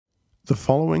The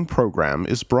following program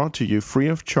is brought to you free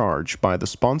of charge by the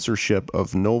sponsorship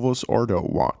of Novus Ordo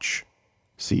Watch.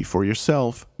 See for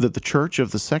yourself that the Church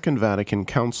of the Second Vatican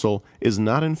Council is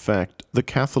not in fact the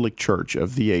Catholic Church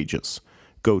of the ages.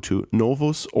 Go to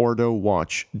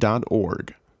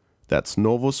novusordowatch.org. That's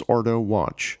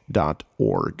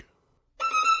novusordowatch.org.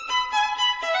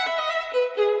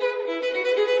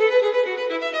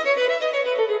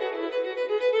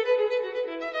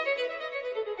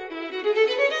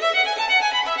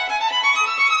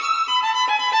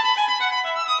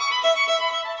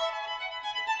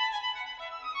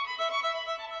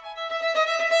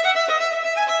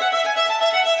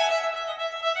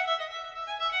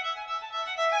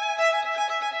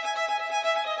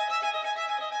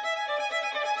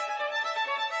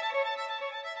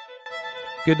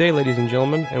 Good day, ladies and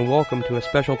gentlemen, and welcome to a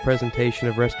special presentation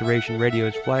of Restoration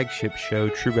Radio's flagship show,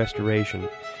 True Restoration.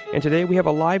 And today we have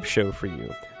a live show for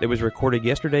you that was recorded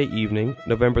yesterday evening,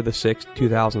 November the 6th,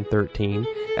 2013,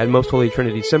 at Most Holy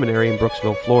Trinity Seminary in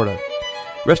Brooksville, Florida.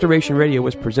 Restoration Radio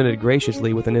was presented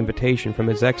graciously with an invitation from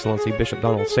His Excellency Bishop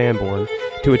Donald Sanborn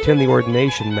to attend the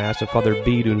ordination Mass of Father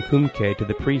Bede Nkumke to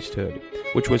the priesthood,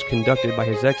 which was conducted by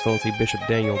His Excellency Bishop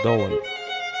Daniel Dolan.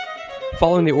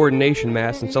 Following the ordination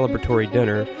Mass and celebratory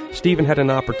dinner, Stephen had an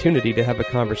opportunity to have a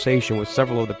conversation with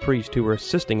several of the priests who were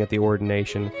assisting at the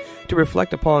ordination to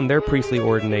reflect upon their priestly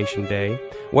ordination day,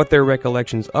 what their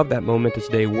recollections of that momentous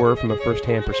day were from a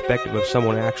first-hand perspective of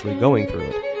someone actually going through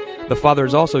it. The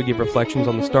fathers also give reflections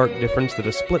on the stark difference that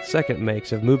a split second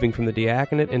makes of moving from the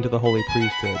diaconate into the holy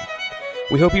priesthood.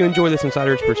 We hope you enjoy this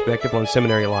insider's perspective on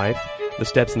seminary life, the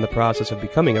steps in the process of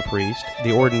becoming a priest,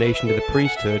 the ordination to the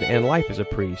priesthood, and life as a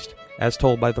priest, as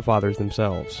told by the fathers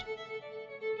themselves.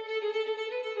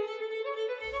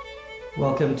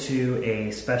 Welcome to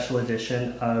a special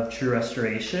edition of True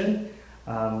Restoration.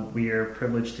 We are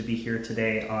privileged to be here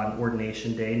today on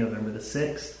Ordination Day, November the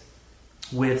 6th,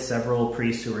 with several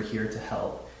priests who are here to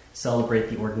help celebrate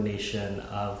the ordination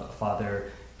of Father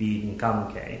Bede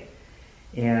Nkumke.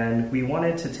 And we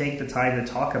wanted to take the time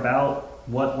to talk about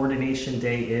what Ordination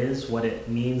Day is, what it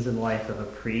means in the life of a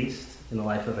priest, in the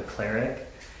life of a cleric.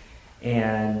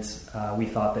 And we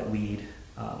thought that we'd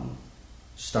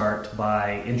start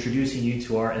by introducing you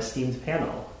to our esteemed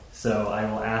panel. So I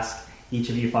will ask each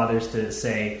of you fathers to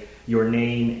say your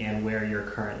name and where you're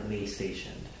currently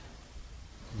stationed.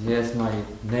 Yes, my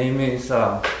name is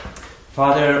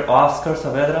Father Oscar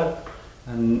Saavedra,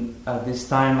 and at this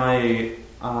time I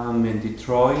am in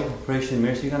Detroit, Operation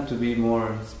Michigan, to be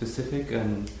more specific,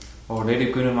 and Our Lady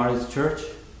of Good and Mary's Church.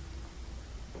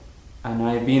 And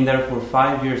I've been there for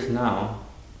 5 years now,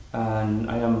 and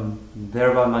I am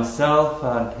there by myself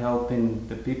and helping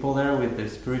the people there with the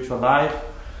spiritual life,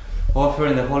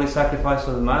 offering the holy sacrifice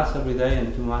of the Mass every day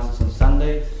and 2 Masses on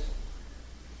Sundays.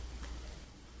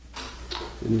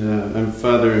 And I'm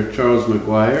Father Charles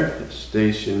McGuire,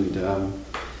 stationed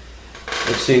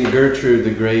at St. Gertrude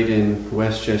the Great in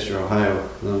Westchester, Ohio,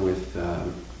 along with,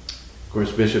 of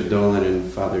course, Bishop Dolan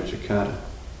and Father Cicada.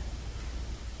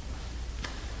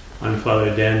 I'm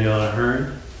Father Daniel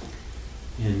Ahern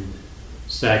in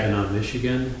Saginaw,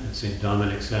 Michigan, at St.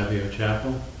 Dominic Savio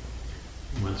Chapel.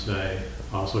 Once I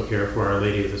also care for Our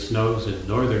Lady of the Snows in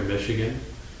northern Michigan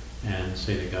and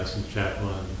St. Augustine's Chapel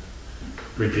in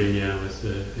Virginia, with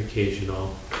the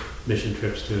occasional mission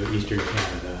trips to eastern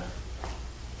Canada.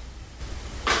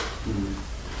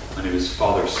 My name is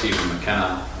Father Stephen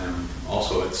McKenna. I'm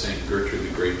also at St. Gertrude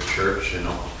the Great Church in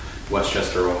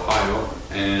Westchester, Ohio,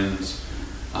 and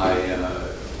I,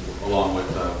 along with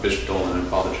Bishop Dolan and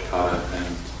Father Cicada,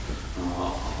 and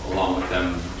along with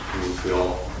them, we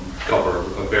all cover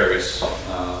various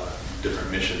different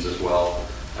missions as well,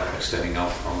 extending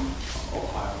out from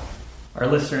Ohio. Our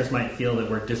listeners might feel that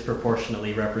we're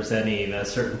disproportionately representing a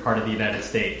certain part of the United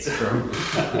States.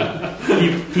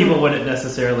 People wouldn't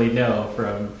necessarily know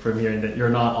from hearing that you're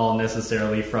not all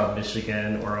necessarily from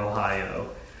Michigan or Ohio,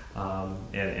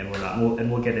 and we're not.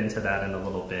 We'll get into that in a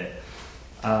little bit.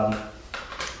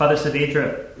 Father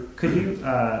Saavedra,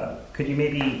 could you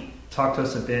maybe talk to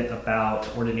us a bit about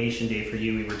Ordination Day for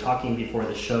you? We were talking before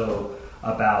the show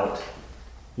about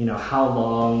how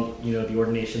long the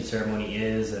ordination ceremony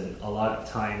is, and a lot of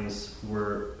times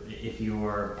if you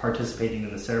are participating in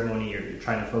the ceremony, you're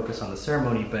trying to focus on the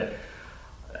ceremony. But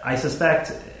I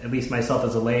suspect, at least myself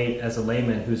as a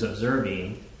layman who's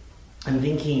observing, I'm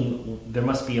thinking there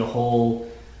must be a whole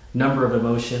number of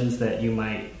emotions that you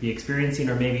might be experiencing,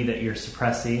 or maybe that you're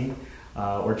suppressing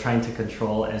or trying to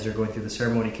control as you're going through the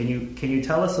ceremony. Can you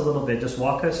tell us a little bit? Just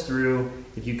walk us through,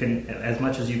 if you can, as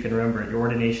much as you can remember, your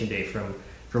ordination day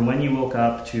from when you woke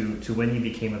up to when you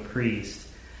became a priest.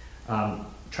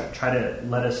 try to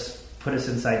put us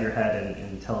inside your head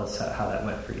and tell us how that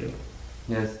went for you.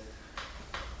 Yes.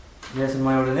 Yes,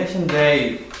 my ordination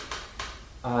day,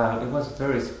 it was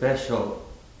very special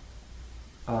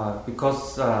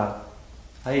because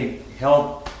I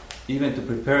helped even to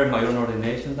prepare my own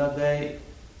ordination that day,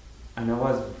 and I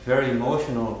was very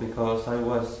emotional because I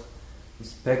was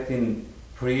expecting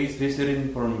priests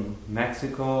visiting from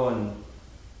Mexico and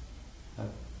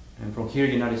from here,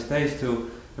 United States,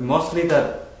 to mostly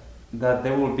that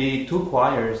there will be two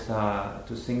choirs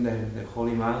to sing the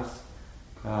Holy Mass.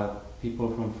 People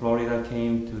from Florida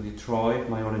came to Detroit.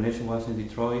 My ordination was in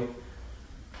Detroit,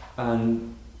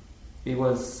 and it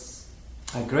was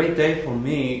a great day for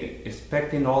me,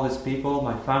 expecting all these people,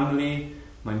 my family,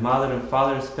 my mother and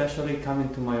father especially, coming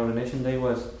to my ordination day.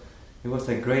 It was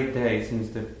a great day since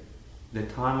the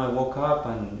time I woke up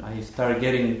and I started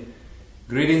getting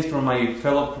greetings from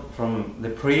the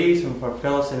priests and from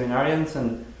fellow seminarians,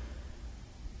 and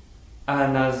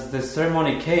as the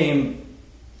ceremony came,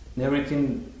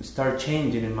 everything started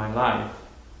changing in my life.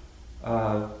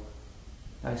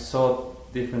 I saw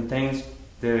different things.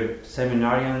 The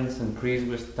seminarians and priests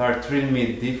would start treating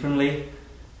me differently,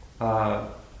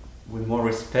 with more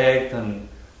respect and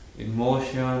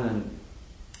emotion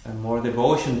and more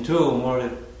devotion too. More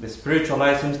the spiritual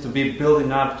life seems to be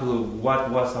building up to what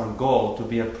was our goal, to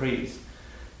be a priest.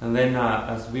 And then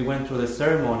as we went through the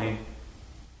ceremony,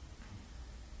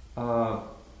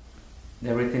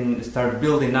 everything started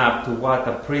building up to what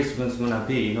a priest was going to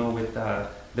be, with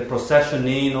the procession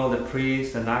in, all the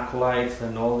priests and acolytes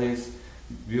and all these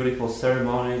beautiful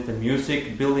ceremonies, the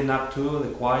music building up to the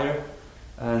choir.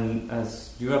 And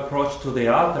as you approach to the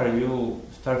altar, you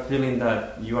start feeling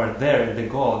that you are there, the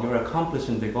goal, you're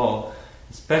accomplishing the goal.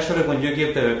 Especially when you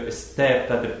give the step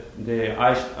that the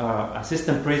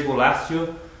assistant priest will ask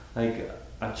you, like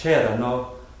a chera,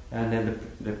 no? And then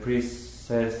the priest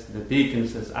says, the deacon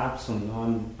says, "Absum, no,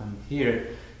 I'm here."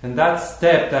 And that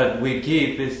step that we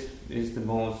give is the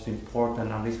most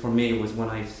important, at least for me, was when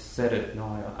I said it,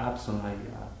 "Absum,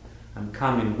 I'm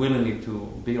coming willingly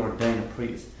to be ordained a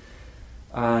priest."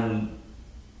 And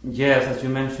yes, as you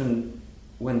mentioned,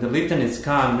 when the litanies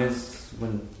come is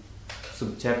when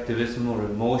subjectivism or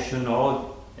emotion,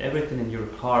 everything in your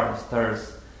heart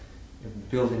starts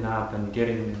building up and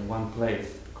getting in one place,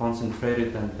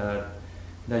 concentrated, and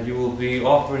that you will be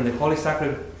offering the holy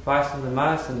sacrifice of the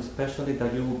Mass, and especially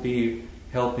that you will be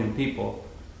helping people.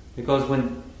 Because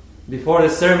when before the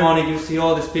ceremony you see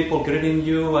all these people greeting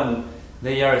you and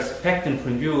they are expecting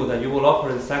from you that you will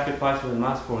offer the sacrifice of the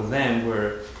Mass for them,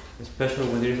 especially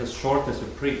when there is a shortage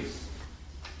of priests.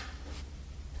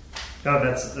 Oh,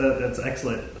 that's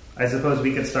excellent. I suppose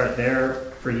we could start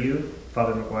there for you,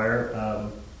 Father McGuire.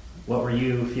 What were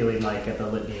you feeling like at the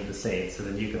Litany of the Saints, so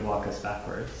then you could walk us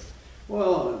backwards?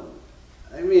 Well,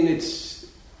 I mean, it's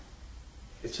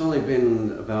only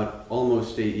been about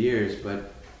almost 8 years,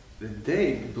 but the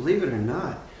day, believe it or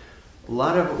not, a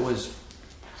lot of it was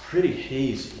pretty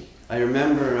hazy. I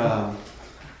remember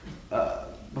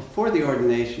before the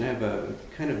ordination, I have a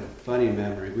kind of a funny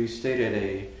memory. We stayed at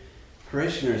a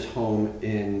parishioner's home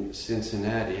in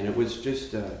Cincinnati, and it was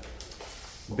just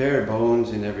bare bones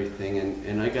and everything,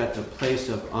 and I got the place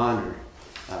of honor,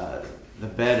 the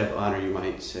bed of honor, you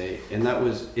might say, and that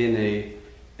was in a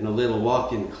little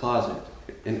walk-in closet,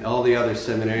 and all the other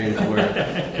seminarians were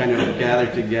kind of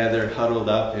gathered together, huddled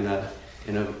up in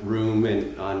a room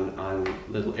and on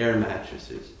little air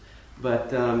mattresses.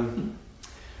 But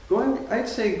going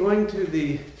to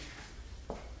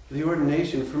the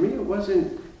ordination, for me it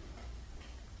wasn't.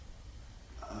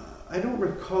 I don't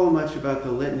recall much about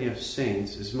the Litany of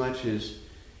Saints as much as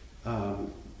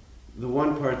the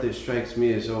one part that strikes me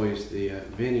is always the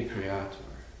Veni Creator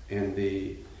and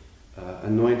the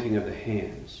anointing of the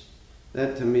hands.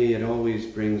 That to me, it always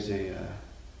brings a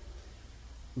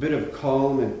bit of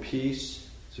calm and peace.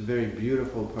 It's a very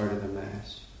beautiful part of the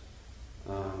Mass.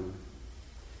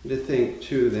 To think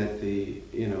too that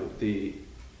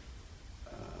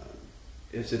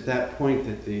it's at that point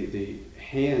that the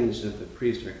hands of the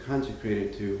priest are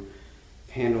consecrated to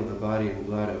handle the body and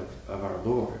blood of our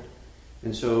Lord.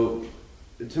 And so,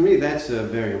 to me, that's a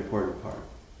very important part.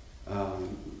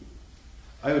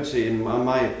 I would say, in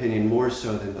my opinion, more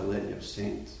so than the Litany of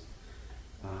Saints.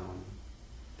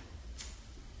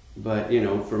 But,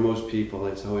 for most people,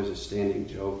 it's always a standing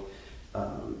joke.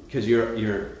 Because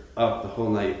you're up the whole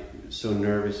night so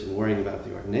nervous and worrying about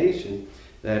the ordination,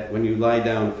 that when you lie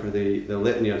down for the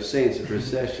Litany of Saints, the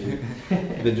procession,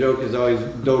 the joke is always,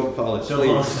 don't fall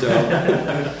asleep. So.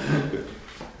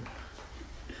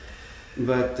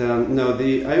 But no,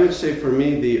 I would say for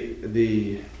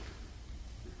me,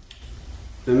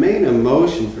 the main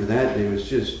emotion for that day was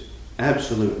just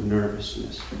absolute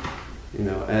nervousness. You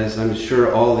know, as I'm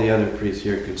sure all the other priests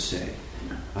here could say.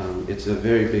 It's a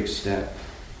very big step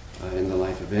in the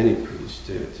life of any priest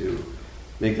to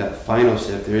make that final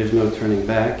step. There is no turning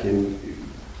back, and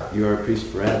you are a priest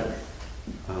forever.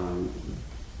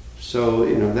 So,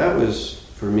 you know, that was,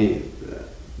 for me,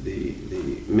 the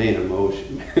main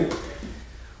emotion.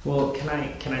 Well, can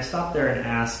I stop there and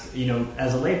ask, you know,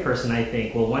 as a layperson, I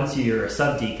think, well, once you're a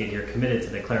subdeacon, you're committed to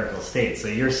the clerical state, so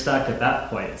you're stuck at that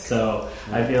point. So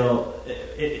I feel,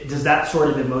 does that sort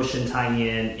of emotion tie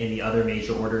in the other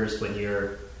major orders when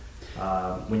you're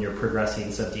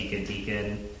progressing subdeacon,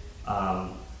 deacon?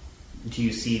 Do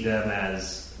you see them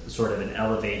as sort of an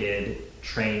elevated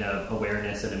train of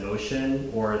awareness and emotion,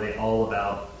 or are they all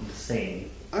about the same?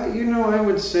 I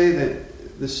would say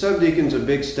that the subdeacon's a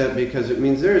big step because it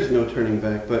means there is no turning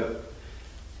back, but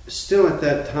still at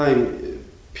that time,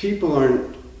 people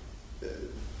aren't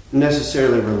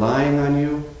necessarily relying on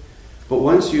you, but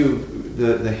once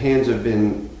the hands have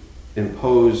been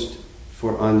imposed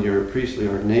on your priestly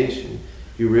ordination,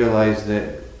 you realize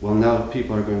that, well, now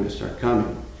people are going to start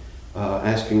coming,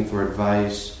 asking for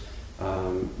advice.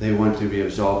 They want to be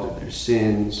absolved of their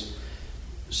sins.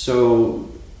 So,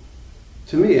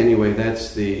 to me anyway,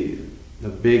 that's the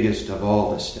biggest of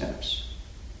all the steps.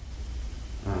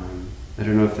 I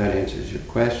don't know if that answers your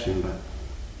question, but...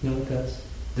 No, it does.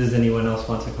 Does anyone else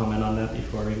want to comment on that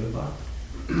before we move on?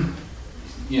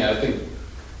 Yeah, I think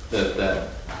that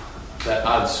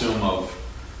ad sum of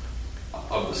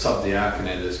the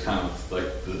subdiaconate is kind of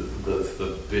like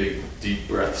the big deep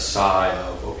breath sigh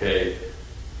of, okay,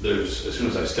 there's, as soon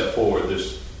as I step forward,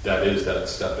 that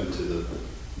step into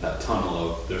that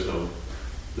tunnel of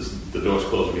the door's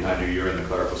closed behind you, you're in the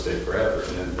clerical state forever.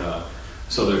 And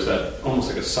so there's that almost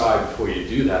like a sigh before you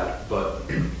do that. But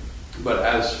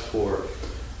as for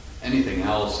anything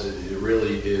else, it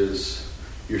really is,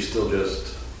 you're still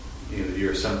just,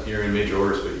 you're in major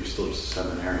orders, but you're still just a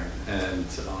seminarian. And,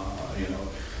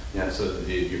 so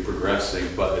you're progressing,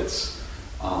 but it's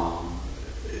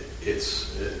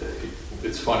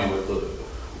funny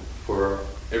for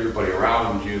everybody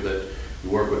around you that you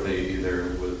work with,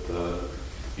 either with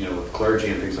with clergy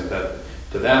and things like that.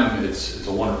 To them, it's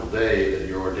a wonderful day that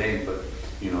you're ordained, but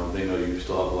they know you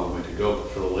still have a long way to go.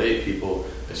 But for the lay people,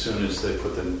 as soon as they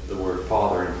put the word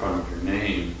Father in front of your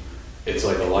name, it's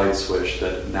like a light switch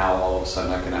that now all of a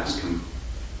sudden I can ask him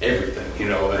everything,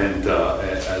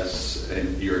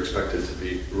 and you're expected to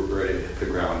be ready to hit the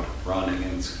ground running,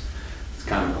 and it's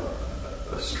kind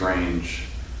of a strange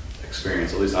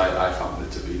experience. At least I found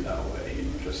it to be that way.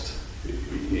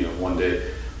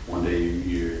 One day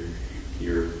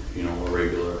you're a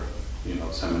regular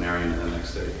seminarian, and the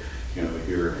next day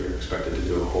you're expected to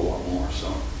do a whole lot more.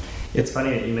 So it's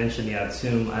funny that you mentioned the ad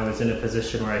sum. I was in a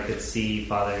position where I could see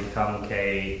Father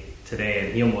Kamuke today,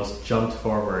 and he almost jumped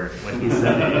forward when he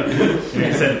said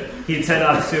it. He said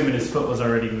ad sum, and his foot was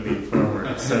already moving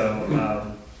forward.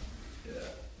 So,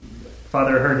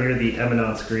 Father Ahern, you're the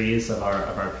eminence grise of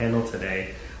our panel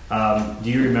today. Do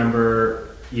you remember,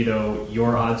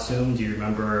 your ad sum? Do you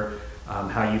remember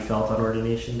how you felt on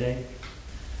ordination day?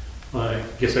 Well, I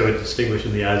guess I would distinguish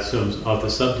in the ad sums of the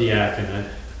subdiaconate,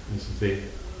 this is the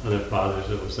other fathers,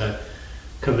 it was that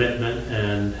commitment,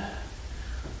 and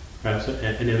perhaps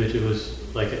an image, it was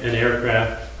like an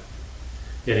aircraft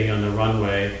getting on the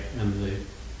runway, and they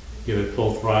give it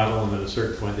full throttle, and at a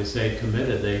certain point they say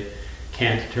committed, they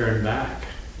can't turn back.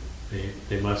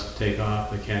 They must take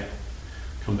off, they can't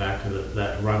come back to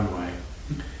that runway.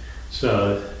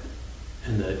 So,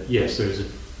 and that, yes, there's a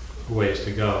ways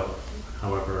to go,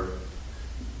 however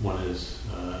one is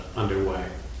underway.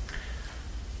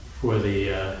 For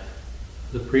the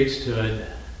priesthood,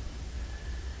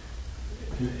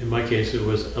 in my case, it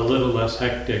was a little less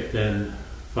hectic than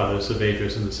Father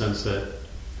Saavedra's, in the sense that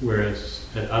whereas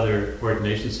at other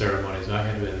ordination ceremonies I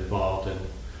had been involved in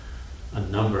a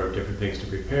number of different things to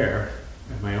prepare,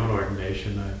 at my own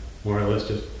ordination I more or less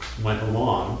just went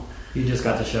along. You just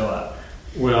got to show up.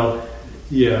 Well,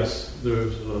 yes, there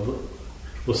was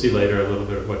we'll see later a little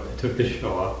bit of what it took to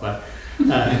show up, but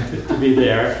to be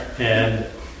there, and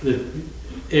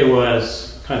it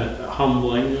was kind of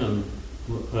humbling, and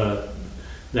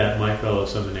that my fellow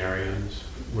seminarians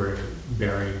were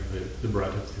bearing the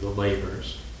brunt of the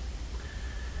labors.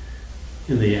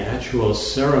 In the actual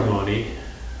ceremony,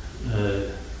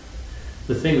 the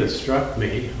thing that struck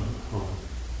me,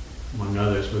 among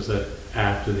others, was that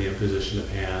after the imposition of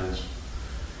hands,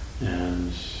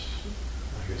 and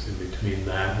I guess in between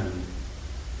that and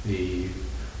the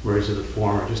words of the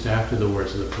form, or just after the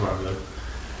words of the form, the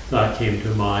thought came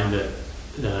to mind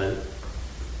that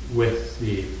with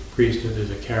the priesthood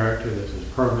as a character that is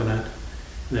permanent,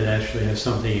 and that actually has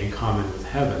something in common with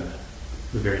heaven,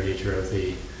 the very nature of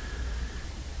the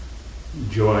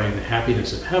joy and the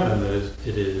happiness of heaven, that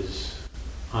it is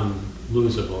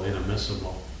unlosable,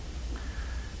 inadmissible.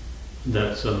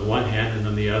 That's on the one hand, and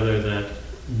on the other that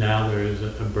now there is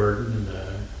a burden and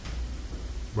a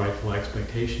rightful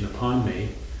expectation upon me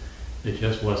that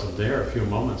just wasn't there a few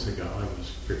moments ago. I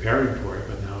was preparing for it,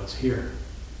 but now it's here.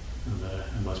 And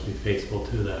I must be faithful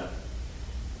to that.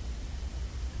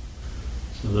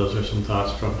 So those are some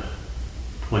thoughts from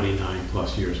 29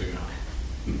 plus years ago.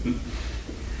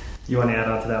 You want to add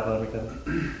on to that, Father McKenna?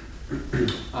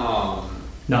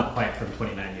 Not quite from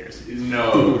 29 years.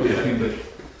 No,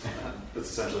 that's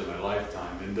essentially my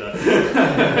lifetime. And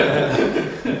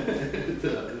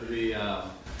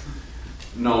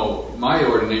no, my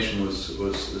ordination was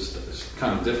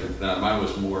kind of different. Mine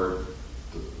was more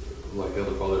like the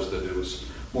other fathers, that it was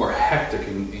more hectic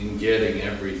in getting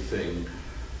everything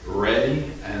ready.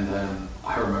 And then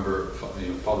I remember,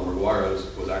 Father Maguire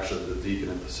was actually the deacon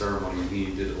at the ceremony, and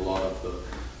he did a lot of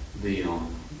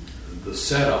the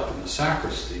setup in the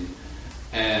sacristy.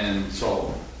 And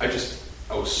so I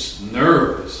was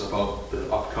nervous about the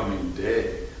upcoming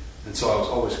day, and so I was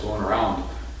always going around,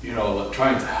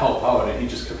 trying to help out, and he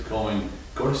just kept going,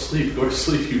 go to sleep,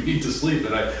 you need to sleep.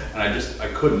 And I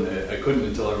couldn't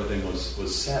until everything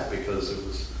was set, because it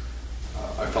was,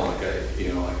 I felt like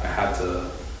I had to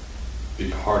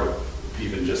be part of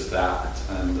even just that,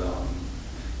 and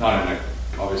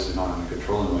obviously not in a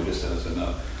controlling way, just as an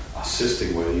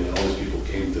assisting way. All these people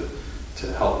came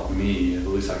to help me, and the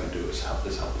least I could do is help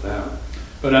them.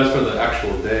 But as for the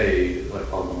actual day, like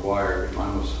Father Maguire,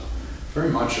 mine was very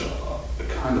much a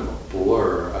kind of a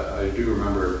blur. I do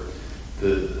remember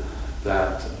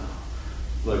that,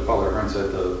 like Father Hearn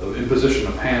said, the imposition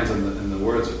of hands and the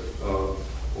words of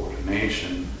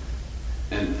ordination,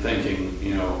 and thinking,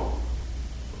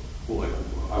 like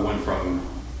I went from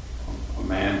a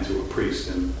man to a priest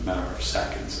in a matter of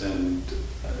seconds, and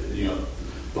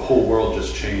the whole world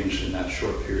just changed in that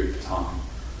short period of time.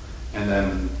 And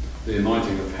then the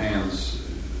anointing of hands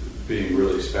being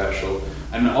really special.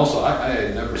 And also, I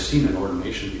had never seen an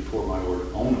ordination before my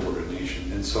own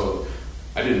ordination, and so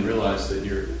I didn't realize that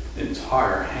your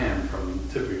entire hand, from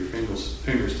the tip of your fingers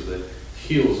to the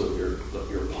heels of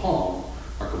your palm,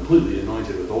 are completely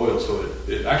anointed with oil. So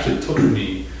it actually took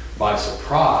me by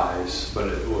surprise, but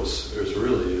it was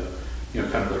really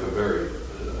kind of like a very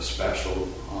special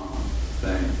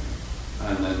thing.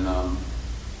 And then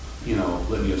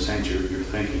Litany of Saints, you're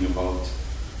thinking about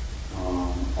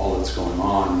all that's going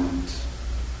on,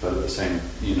 but at the same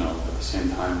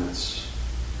time,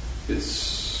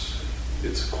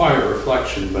 it's a quiet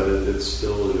reflection, but it's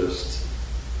still just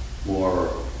more.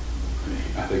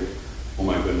 I think, oh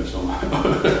my goodness,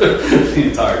 the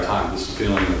entire time, this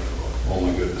feeling of, oh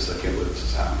my goodness, I can't believe this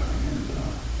is happening, and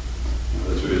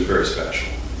it was very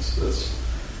special.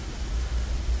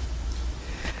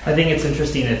 I think it's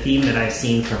interesting. A theme that I've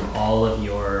seen from all of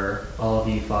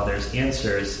you fathers'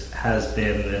 answers has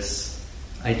been this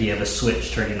idea of a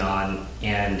switch turning on,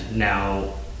 and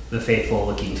now the faithful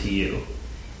looking to you.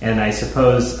 And I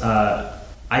suppose,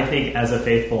 I think as a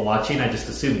faithful watching, I just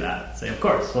assume that. Say, of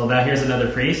course, well, now here's another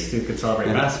priest who could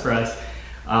celebrate Mass for us.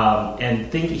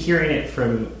 And hearing it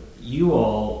from you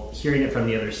all, hearing it from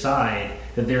the other side,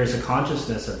 that there is a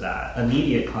consciousness of that,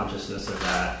 immediate consciousness of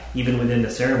that, even within the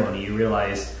ceremony. You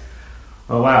realize,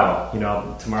 oh wow,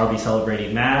 tomorrow I'll be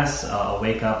celebrating Mass. I'll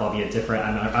wake up, I'll be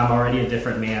I'm already a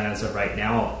different man as of right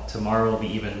now. Tomorrow will be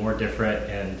even more different,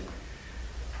 and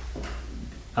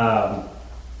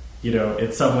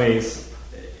in some ways,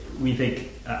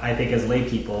 I think as lay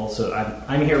people, so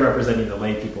I'm here representing the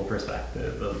lay people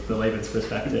perspective, the layman's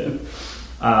perspective.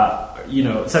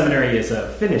 Seminary is a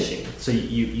finishing, so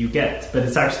you get, but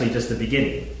it's actually just the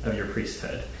beginning of your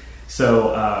priesthood.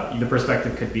 So the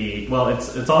perspective could be, well,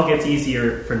 it all gets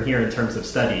easier from here in terms of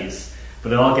studies,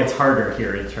 but it all gets harder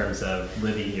here in terms of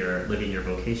living your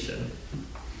vocation.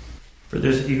 For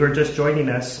those of you who are just joining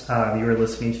us, you are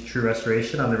listening to True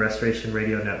Restoration on the Restoration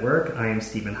Radio Network. I am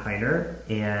Stephen Heiner,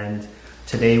 and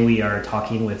today we are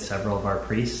talking with several of our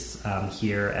priests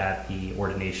here at the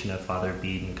ordination of Father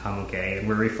Bede and Kamuke, and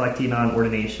we're reflecting on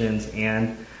ordinations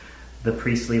and the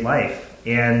priestly life.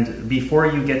 And before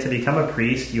you get to become a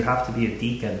priest, you have to be a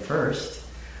deacon first.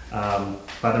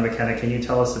 Father McKenna, can you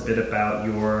tell us a bit about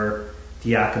your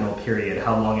diaconal period,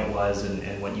 how long it was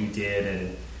and what you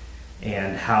did,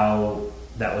 and how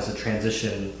that was a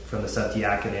transition from the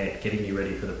subdiaconate, getting you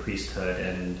ready for the priesthood,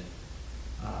 and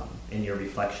in your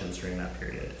reflections during that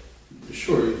period?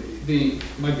 Sure.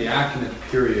 My diaconate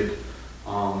period,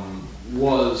 I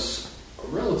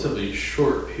relatively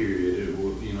short period.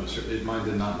 Mine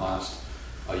did not last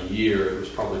a year. It was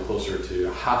probably closer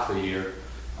to half a year,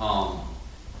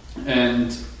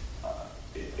 and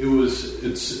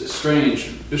it's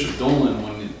strange. Bishop Dolan,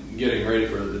 when getting ready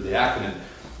for the diaconate,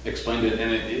 explained it,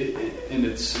 and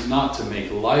it's not to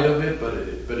make light of it, but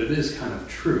it is kind of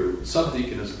true.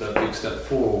 Subdeacon is that big step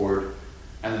forward,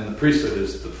 and then the priesthood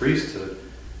is the priesthood,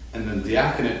 and then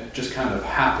diaconate just kind of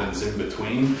happens in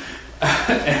between,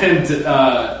 and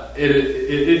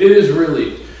it is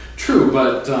really true,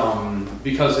 but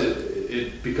because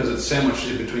it's sandwiched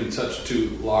in between such two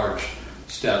large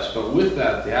steps. But with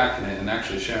that diaconate and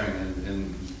actually sharing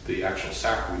in the actual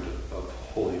sacrament of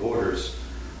holy orders,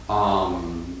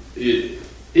 it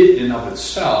in of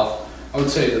itself, I would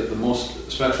say that the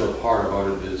most special part about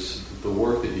it is the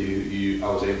work that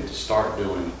I was able to start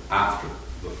doing after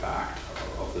the fact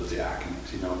of the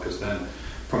diaconate, because then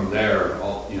from there,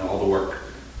 all the work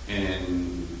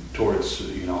towards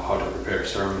how to prepare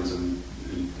sermons and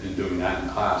doing that in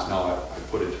class, now I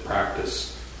put into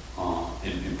practice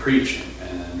in preaching,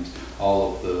 and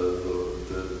all of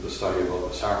the study about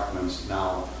the sacraments.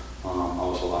 Now I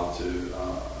was allowed to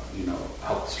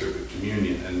help distribute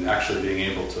communion, and actually being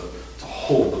able to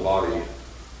hold the body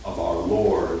of our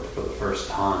Lord for the first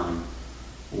time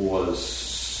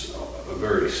was a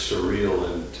very surreal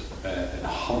and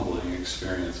humbling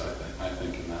experience, I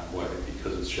think in that way,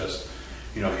 because it's just,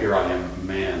 here I am, a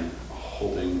man,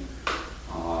 holding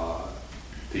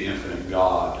the infinite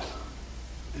God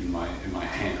in my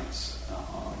hands,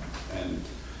 and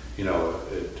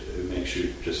it makes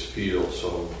you just feel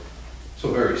so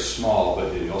very small,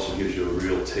 but it also gives you a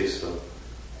real taste of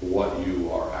what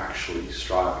you are actually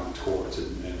striving towards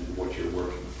and what you're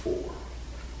working for.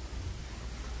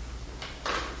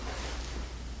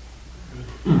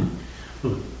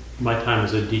 My time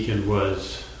as a deacon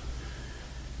was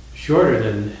shorter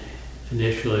than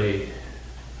initially,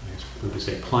 I guess we could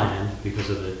say, planned, because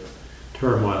of the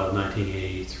turmoil of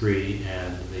 1983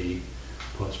 and the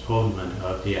postponement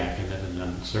of diaconate and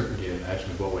uncertainty of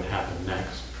actually what would happen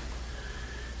next.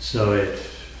 So it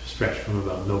stretched from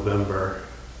about November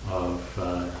of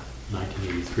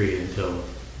 1983 until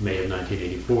May of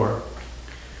 1984.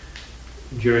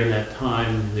 During that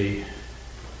time, the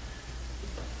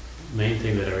main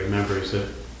thing that I remember is that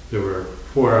there were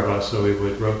 4 of us, so we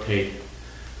would rotate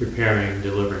preparing and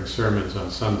delivering sermons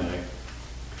on Sunday.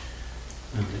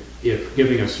 And if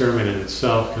giving a sermon in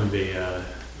itself can be a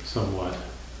somewhat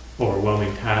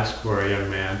overwhelming task for a young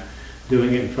man,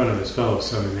 doing it in front of his fellow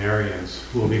seminarians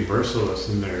who will be merciless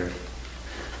in their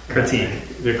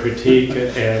critique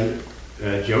and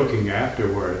joking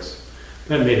afterwards,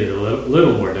 that made it a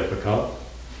little more difficult.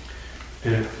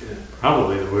 And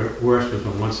probably the worst was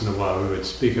when once in a while we would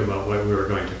speak about what we were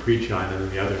going to preach on, and then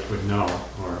the others would know.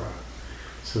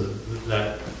 So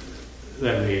that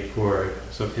made for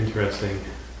some interesting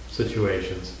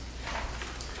situations.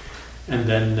 And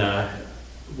then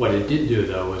what it did do,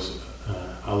 though, was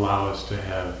allow us to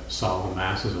have solemn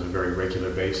masses on a very regular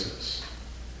basis.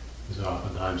 Because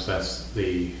oftentimes that's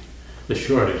the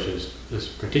shortage is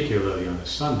particularly on a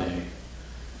Sunday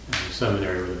in the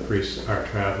seminary where the priests are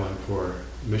traveling for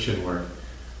mission work,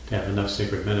 to have enough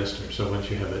sacred ministers. So once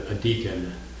you have a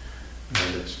deacon,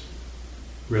 it's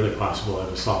really possible to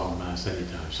have a solemn mass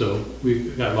anytime. So we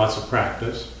got lots of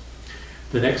practice.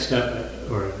 The next step,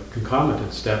 or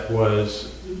concomitant step,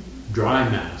 was dry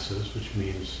masses, which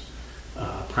means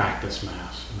practice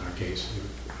mass in our case,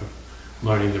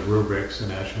 learning the rubrics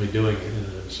and actually doing it. And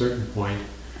at a certain point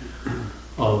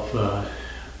of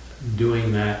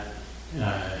doing that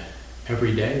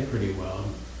every day pretty well,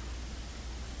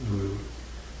 we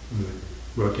would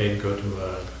rotate and go to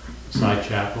a side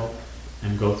chapel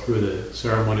and go through the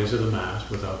ceremonies of the Mass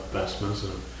without vestments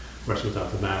and, of course,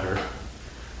 without the matter.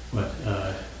 But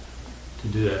to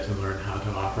do that, to learn how to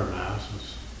offer Mass,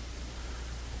 was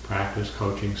practice,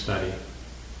 coaching, study,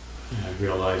 and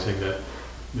realizing that,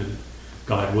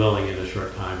 God willing, in a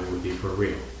short time it would be for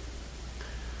real.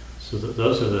 So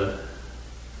those are the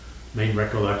main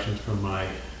recollections from my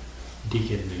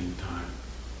deaconing time.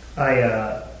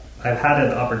 I've had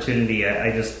an opportunity.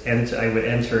 I would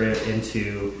enter it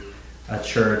into a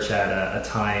church at a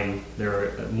time. There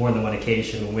were more than one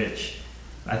occasion in which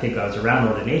I think I was around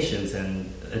ordinations and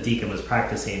a deacon was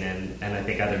practicing, and I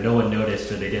think either no one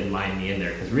noticed or they didn't mind me in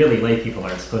there, because really lay people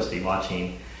aren't supposed to be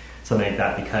watching something like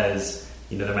that, because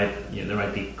there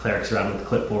might be clerics around with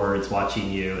clipboards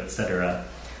watching you, etc.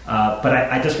 But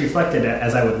I just reflected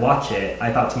as I would watch it.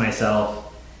 I thought to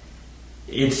myself,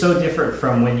 it's so different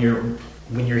from when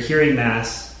you're hearing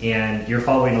Mass and you're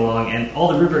following along, and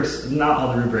all the rubrics, not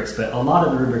all the rubrics, but a lot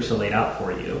of the rubrics are laid out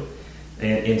for you.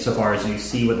 insofar as you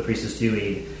see what the priest is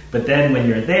doing. But then when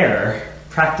you're there,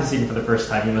 practicing for the first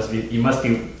time, you must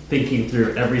be thinking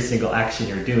through every single action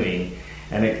you're doing,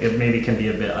 and it maybe can be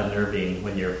a bit unnerving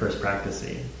when you're first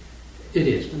practicing. It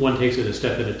is. One takes it a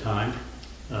step at a time.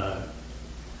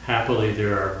 Happily,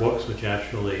 there are books which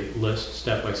actually list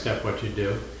step by step what you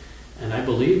do, and I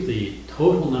believe the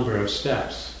total number of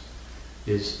steps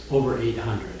is over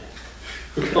 800.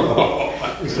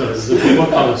 So there's a book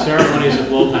called The Ceremonies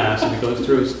of Little Mass, and it goes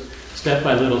through step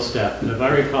by little step. And if I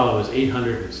recall, it was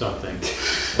 800 and something.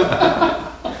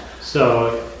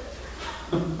 So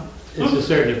it's a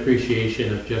certain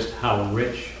appreciation of just how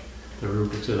rich the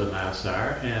rubrics of the Mass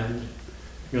are, and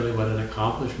really what an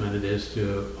accomplishment it is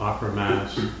to offer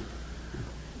Mass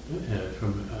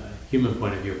from a human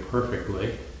point of view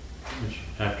perfectly, which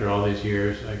after all these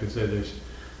years I could say there's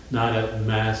not a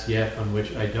Mass yet on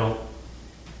which I don't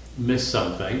miss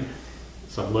something,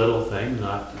 some little thing,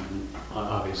 not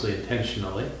obviously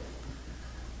intentionally,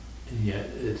 and yet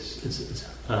it's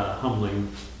a humbling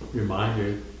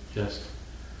reminder just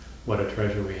what a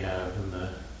treasure we have in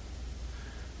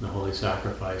the Holy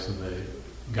Sacrifice and the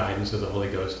guidance of the Holy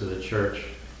Ghost to the Church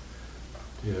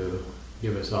to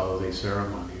give us all of these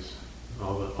ceremonies,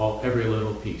 every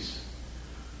little piece.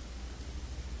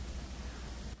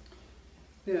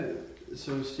 Yeah,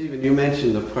 so Stephen, you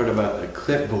mentioned the part about the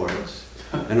clipboards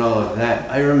and all of that.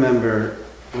 I remember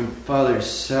when Father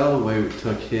Selway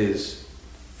took his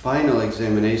final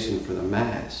examination for the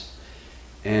Mass,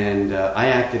 and I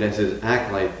acted as his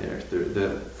acolyte there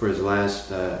for his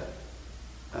last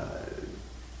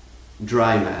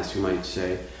dry Mass, you might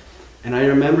say. And I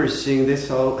remember seeing this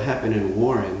all happen in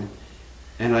Warren,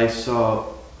 and I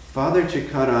saw Father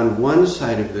Cicada on one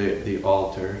side of the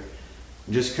altar,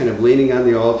 just kind of leaning on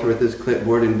the altar with his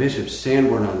clipboard, and Bishop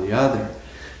Sanborn on the other.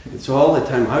 And so all the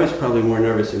time, I was probably more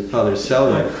nervous than Father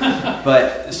Selway.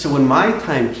 But so when my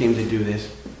time came to do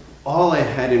this, all I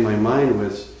had in my mind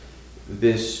was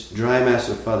this dry Mass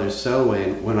of Father Selway.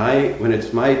 And when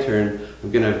it's my turn,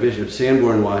 I'm going to have Bishop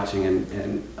Sanborn watching,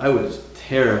 and I was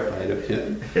terrified of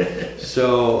him.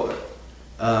 So,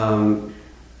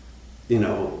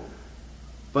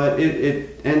 but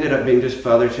it ended up being just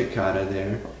Father Cicada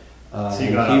there. So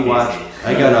you got off watched. easy.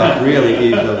 I got off really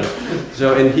easily.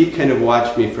 So, and he kind of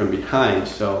watched me from behind.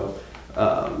 So,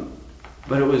 but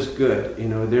it was good.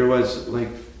 There was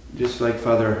just like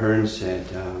Father Hearn said,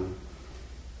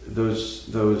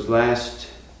 those last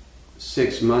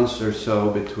 6 months or so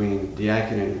between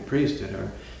diaconate and priesthood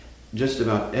are just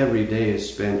about every day is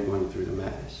spent going through the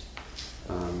Mass.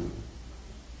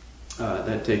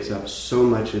 That takes up so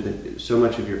much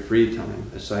of your free time,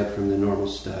 aside from the normal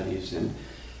studies and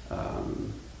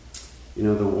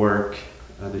the work,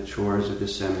 the chores of the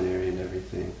seminary and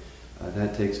everything.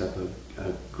 That takes up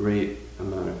a great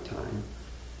amount of time.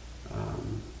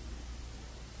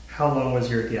 How long was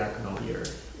your diaconal year?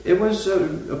 It was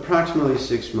approximately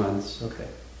 6 months. Okay.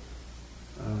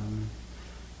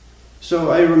 So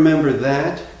I remember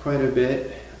that quite a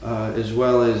bit, as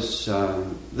well as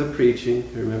the preaching.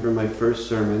 I remember my first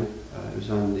sermon. It was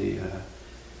on the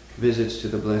visits to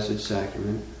the Blessed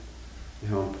Sacrament, and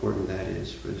how important that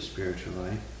is for the spiritual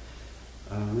life.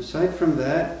 Aside from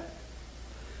that,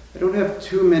 I don't have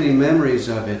too many memories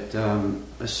of it,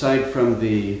 aside from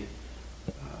the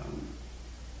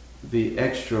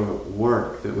extra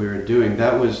work that we were doing.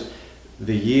 That was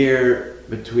the year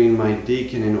between my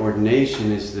deacon and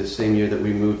ordination is the same year that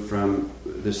we moved from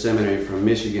the seminary from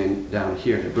Michigan down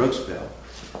here to Brooksville.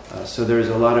 So there was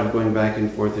a lot of going back and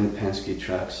forth in Penske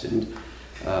trucks and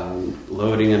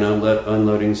loading and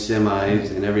unloading semis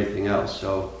and everything else.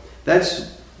 So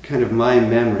that's kind of my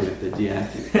memory of the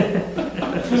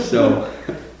diaconate. So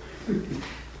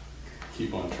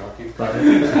Keep on trucking.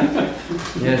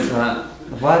 Yes,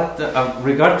 what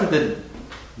regard to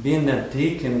being a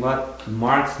deacon, what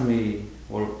marks me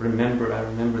or I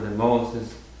remember the most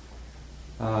is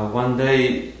one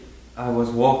day I was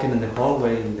walking in the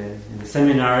hallway in the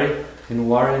seminary in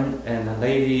Warren, and a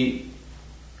lady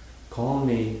called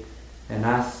me and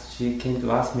she came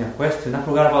to ask me a question. I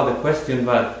forgot about the question,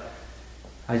 but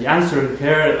I answered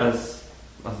her as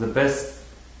the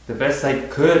best I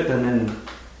could,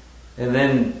 and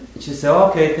then she said,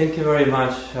 "Okay, thank you very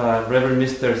much, Reverend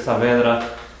Mr.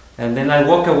 Saavedra." And then I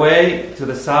walk away to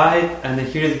the side, and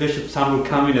here is Bishop Sambor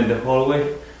coming in the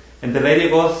hallway, and the lady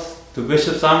goes to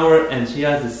Bishop Sambor, and she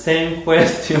asks the same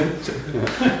question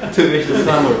to Bishop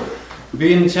Sambor.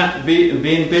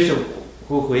 Being Bishop,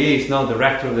 who he is now the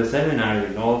rector of the seminary,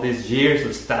 and all these years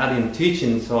of studying and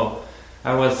teaching, so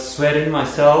I was sweating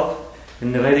myself,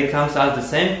 and the lady comes, asks the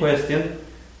same question,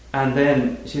 And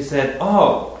then she said,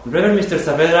 "Oh, Reverend Mr.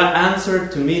 Saavedra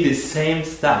answered to me the same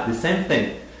stuff, the same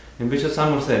thing." And Bishop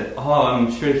Samuel said, "Oh,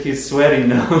 I'm sure he's sweating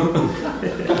now."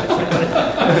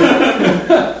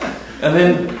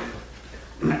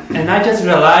 And I just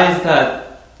realized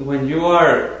that when you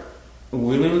are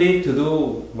willingly to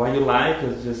do what you like,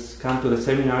 just come to the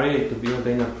seminary to be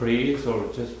ordained a priest, or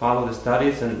just follow the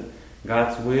studies, and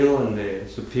God's will and the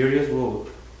superiors will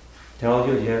tell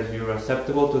you, yes, you're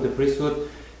acceptable to the priesthood,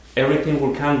 everything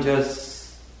will come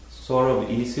just sort of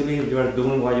easily. If you are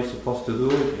doing what you're supposed to do,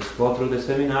 just go through the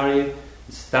seminary,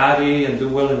 study, and do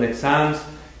well in the exams,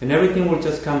 and everything will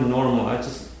just come normal.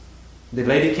 The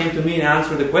lady came to me and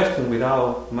answered the question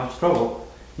without much trouble.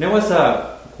 And it was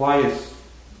a quite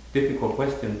difficult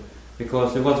question,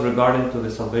 because it was regarding to the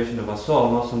salvation of a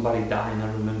soul, not somebody dying, I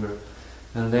remember.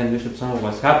 And then Bishop Samuel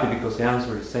was happy because he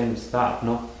answered the same stuff,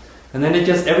 no? And then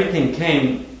everything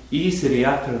came easily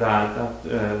after that.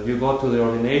 After, you go to the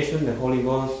ordination, the Holy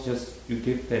Ghost, you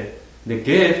give the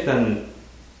gift, and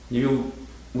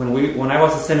when I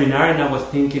was a seminarian, I was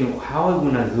thinking, how am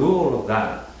I going to do all of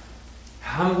that?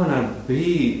 How am I going to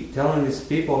be telling these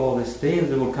people all these things?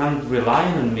 They will come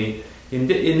relying on me. And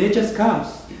it just comes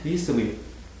easily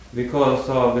because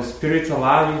of the spiritual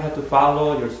life you have to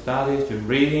follow, your studies, your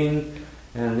reading,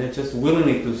 and it's just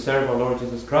willingly to serve our Lord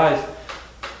Jesus Christ.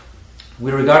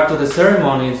 With regard to the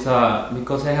ceremonies,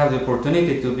 because I have the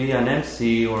opportunity to be an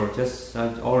MC,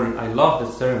 I love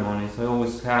the ceremonies. I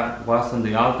always was on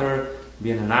the altar,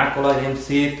 being an acolyte,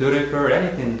 MC, thurifer,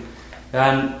 anything.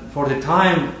 And for the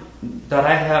time that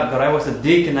I was a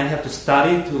deacon, I had to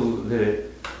study to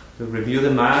review the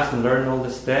Mass and learn all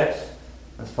the steps.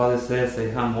 As Father says,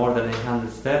 they have more than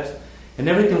 800 steps. And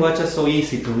everything was just so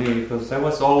easy to me because I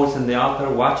was always in the altar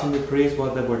watching the priests,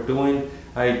 what they were doing.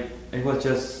 It was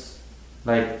just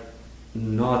like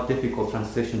not a difficult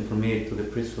transition for me to the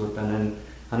priesthood. And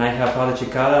I have Father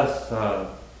Chicadas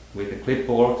with a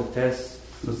clipboard to test,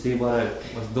 to see what I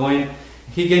was doing.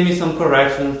 He gave me some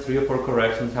corrections, 3 or 4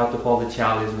 corrections, how to hold the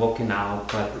chalice, walking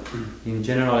out. But in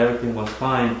general, everything was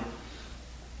fine.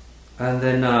 And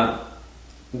then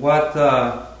what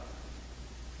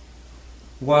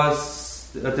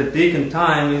was at the deacon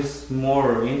time is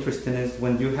more interesting is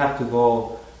when you have to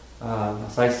go,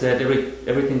 as I said,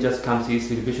 everything just comes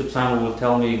easy. Bishop Simon will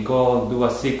tell me, go do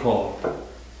a sea call.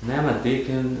 And I'm a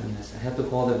deacon, and I have to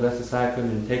hold the Blessed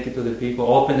Sacrament and take it to the people,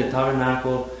 open the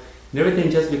tabernacle, and everything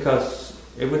just because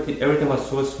everything was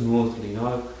so smoothly.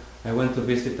 I went to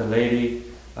visit a lady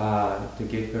to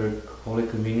give her Holy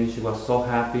Communion. She was so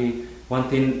happy. One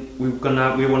thing we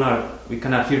cannot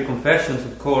hear confessions,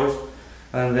 of course,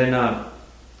 and then I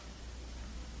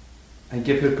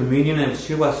gave her communion, and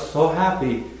she was so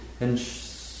happy and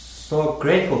so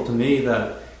grateful to me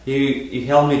that he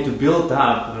helped me to build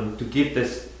up and to give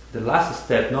the last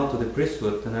step, to the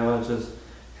priesthood, and I was just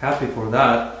happy for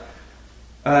that.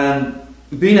 And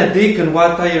being a deacon,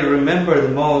 what I remember the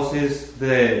most is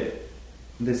the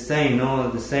saint,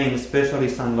 especially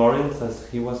St. Lawrence, as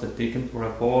he was a deacon for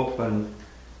a pope, and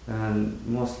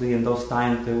mostly in those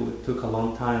times it took a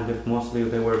long time. Mostly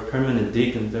they were permanent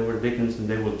deacons. They were deacons and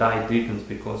they would die deacons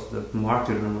because of the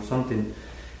martyrdom or something.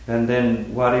 And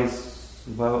then what I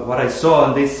saw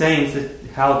in these saints is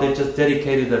how they just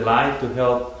dedicated their life to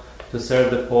help to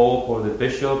serve the pope or the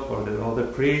bishop or the other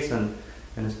priests and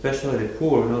especially the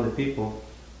poor, the people.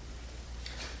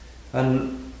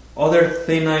 And other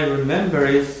thing I remember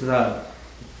is that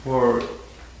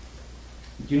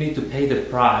you need to pay the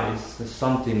price,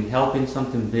 helping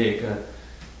something big.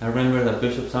 I remember that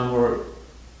Bishop Samuel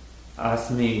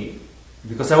asked me,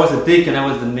 because I was a deacon, I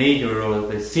was the major or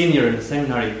the senior in the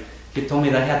seminary, he told me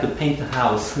that I had to paint the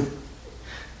house.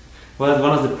 Well,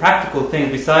 one of the practical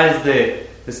things, besides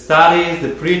the studies, the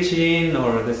preaching,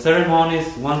 or the ceremonies,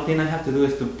 one thing I have to do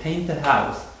is to paint the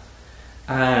house.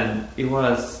 And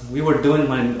we were doing,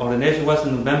 my ordination was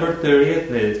on November 30th,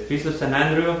 the Feast of St.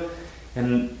 Andrew,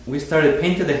 and we started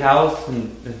painting the house,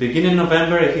 and at the beginning of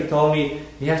November, he told me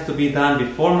it has to be done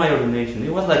before my ordination.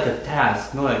 It was like a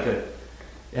task,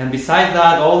 and besides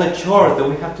that, all the chores that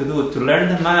we have to do to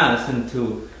learn the Mass and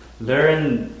to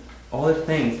learn all the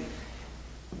things.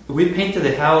 We painted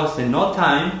the house in no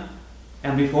time,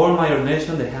 and before my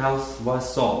ordination, the house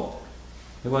was sold.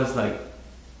 It was like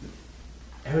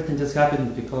everything just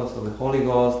happened because of the Holy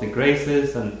Ghost, the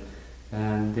graces,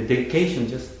 and the dedication.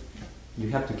 Just you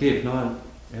have to give, and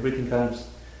everything comes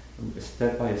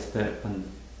step by step. And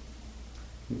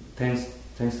thanks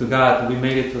to God, we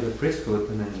made it to the priesthood.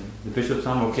 And then the bishop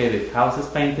said, "Okay, the house is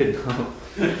painted.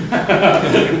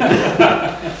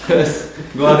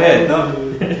 Go ahead."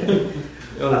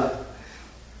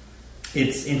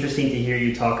 it's interesting to hear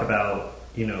you talk about,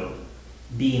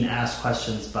 being asked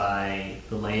questions by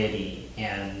the laity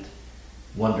and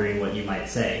wondering what you might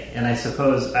say. And I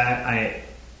suppose I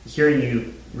hearing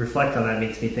you reflect on that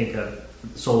makes me think of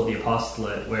Soul of the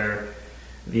Apostolate, where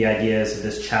the idea is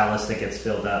this chalice that gets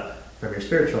filled up from your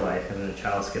spiritual life, and then the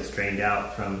chalice gets drained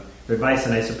out from your advice.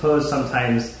 And I suppose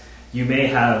sometimes you may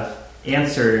have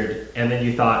answered, and then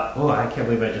you thought, "Oh, I can't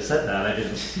believe I just said that. I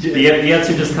didn't." The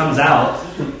answer just comes out,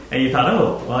 and you thought,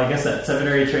 "Oh, well, I guess that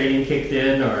seminary training kicked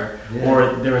in, or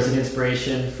there was an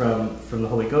inspiration from the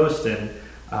Holy Ghost." And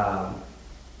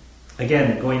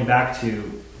again, going back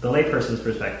to the layperson's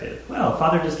perspective, well,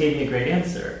 Father just gave me a great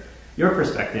answer. Your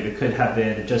perspective, it could have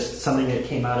been just something that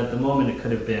came out at the moment. It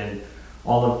could have been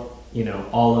all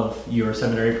of your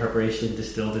seminary preparation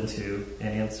distilled into an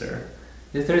answer.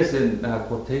 Yes, there is a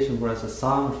quotation where it's a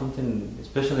song or something,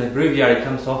 especially in the graveyard, it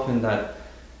comes often that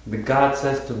the God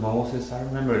says to Moses, I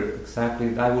remember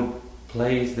exactly, I will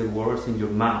place the words in your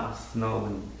mouth.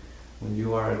 When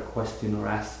you are questioned or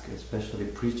asked, especially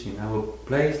preaching, I will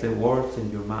place the words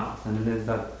in your mouth. And then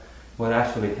that's what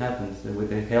actually happens with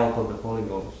the help of the Holy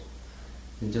Ghost.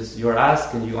 You're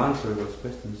asked and you answer those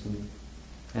questions.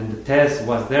 And the test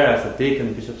was there as a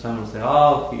deacon. Bishop Samuel said,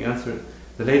 "Oh, he answered."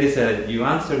 The lady said, "You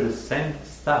answered the same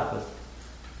stuff."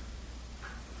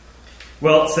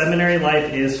 Well, seminary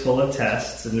life is full of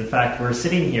tests, and in fact, we're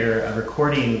sitting here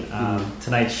recording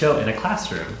tonight's show in a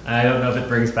classroom. I don't know if it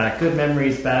brings back good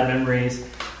memories, bad memories.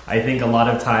 I think a lot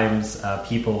of times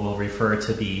people will refer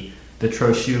to the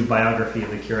Trochu biography of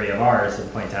the Curé of Ars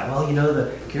and point out, well,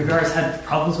 the Curé of Ars had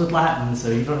problems with Latin, so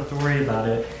you don't have to worry about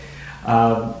it.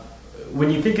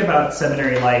 When you think about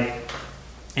seminary life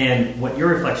and what your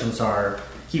reflections are,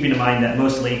 keeping in mind that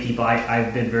most lay people,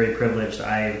 I've been very privileged.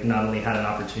 I've not only had an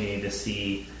opportunity to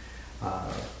see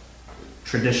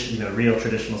real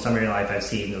traditional seminary life. I've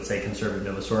seen, let's say, conservative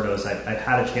Novus Ordos. I've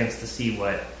had a chance to see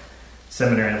what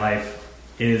seminary life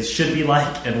should be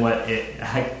like and what it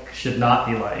should not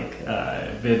be like.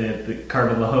 I've been at the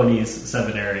Cardinal Mahoney's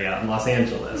seminary out in Los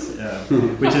Angeles,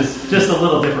 which is just a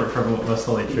little different from Most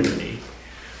Holy Trinity.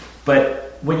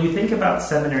 But when you think about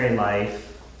seminary life,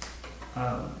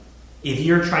 if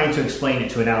you're trying to explain it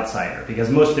to an outsider, because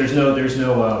there's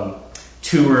no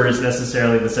tours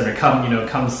necessarily the seminary,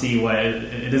 come see what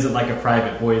it isn't like a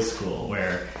private boys' school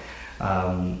where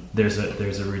there's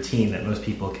a routine that most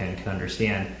people can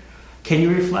understand. Can you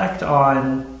reflect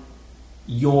on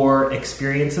your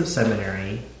experience of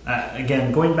seminary?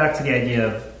 Again, going back to the idea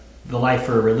of the life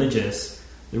for a religious,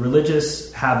 the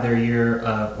religious have their year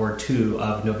or two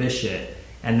of novitiate,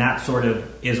 and that sort of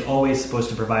is always supposed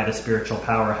to provide a spiritual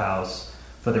powerhouse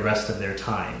for the rest of their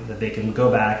time, that they can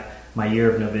go back, my year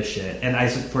of novitiate. And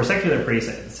for secular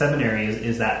priests, seminary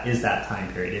is that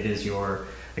time period. It is your,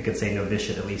 I could say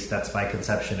novitiate, at least that's my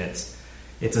conception.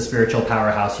 It's a spiritual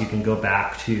powerhouse. You can go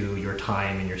back to your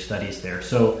time and your studies there.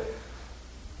 So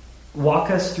walk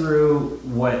us through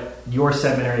what your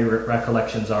seminary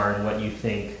recollections are and what you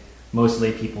think most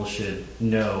lay people should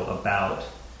know about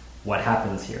what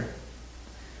happens here,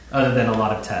 other than a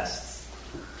lot of tests.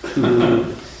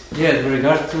 Yes, with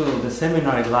regard to the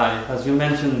seminary life, as you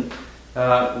mentioned,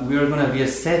 we are going to be a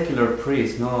secular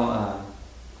priest,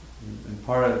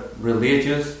 part of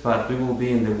religious, but we will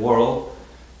be in the world.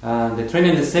 The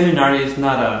training in the seminary is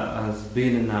not as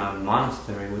being in a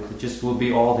monastery. It just will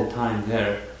be all the time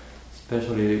there,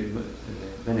 especially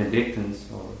Benedictines.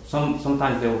 Or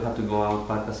sometimes they will have to go out,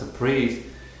 but as a priest,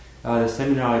 the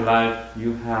seminary life,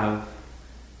 you have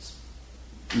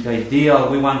the ideal.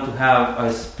 We want to have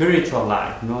a spiritual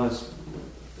life,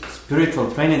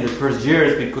 spiritual training the first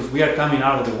years, because we are coming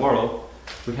out of the world.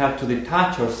 We have to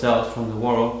detach ourselves from the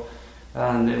world,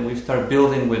 and then we start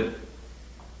building with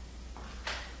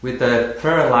the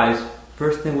prayer life.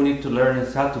 First thing we need to learn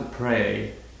is how to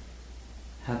pray,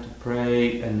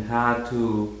 and how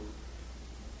to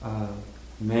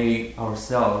make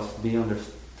ourselves be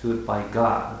understood by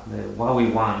God. What we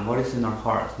want, what is in our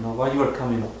hearts, what you are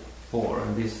coming for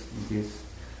in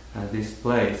this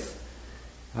place.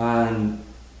 And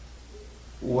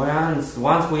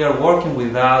once we are working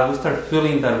with that, we start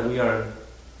feeling that we are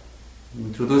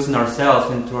introducing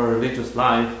ourselves into our religious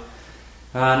life.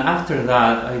 And after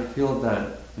that, I feel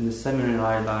that in the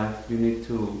seminary life, you need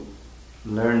to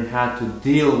learn how to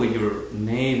deal with your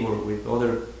neighbor, with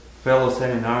other fellow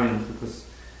seminarians, because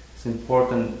it's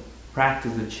important.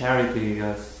 Practice the charity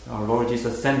as our Lord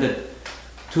Jesus ascended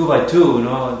 2 by 2,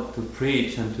 to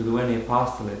preach and to do any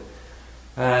apostolate.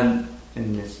 And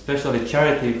especially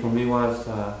charity for me was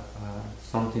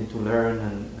something to learn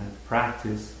and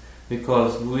practice,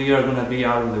 because we are going to be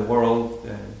out in the world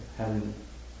having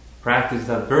practice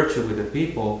that virtue with the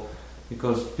people,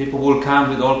 because people will come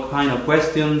with all kind of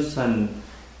questions and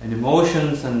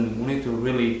emotions, and we need to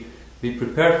really be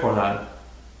prepared for that.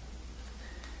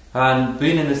 And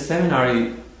being in the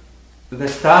seminary, the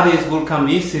studies will come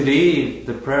easily if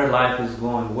the prayer life is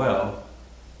going well.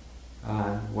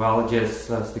 Just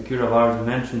as the cura of ours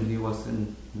mentioned, he was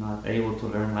not able to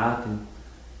learn Latin.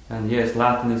 And yes,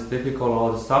 Latin is difficult,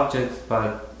 all the subjects,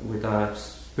 but with a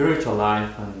spiritual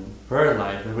life and prayer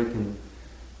life, everything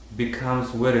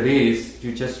becomes what it is.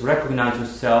 You just recognize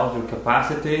yourself, your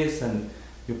capacities, and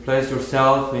you place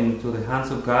yourself into the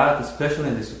hands of God, especially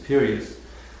in the superiors.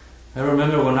 I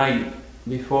remember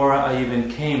before I even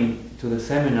came to the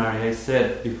seminary, I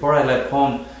said, before I left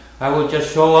home, I will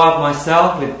just show up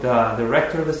myself with the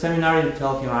rector of the seminary and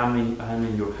tell him I'm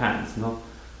in your hands,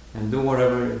 and do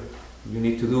whatever you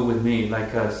need to do with me,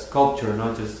 like a sculpture,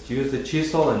 just use the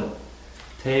chisel and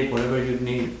tape whatever you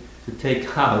need to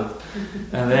take out,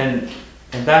 and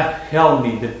that helped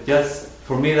me.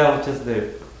 For me, that was just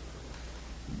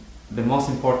the most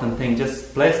important thing.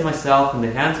 Just place myself in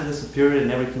the hands of the superior,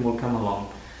 and everything will come along.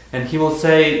 And he will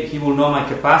say, he will know my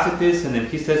capacities, and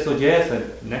if he says so, yes,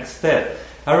 next step.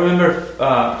 I remember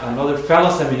another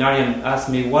fellow seminarian asked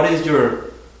me, what is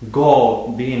your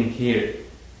goal being here?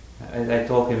 I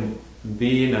told him,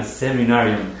 being a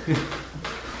seminarian.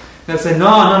 I said,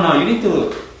 no, you need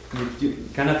to,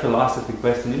 kind of philosophy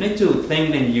question, you need to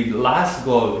think in your last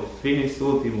goal, finis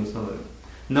ultimus.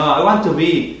 No, I want to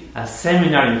be a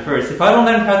seminarian first. If I don't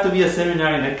learn how to be a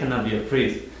seminarian, I cannot be a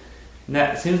priest.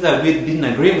 Now, it seems that we didn't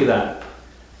agree with that.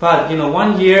 But,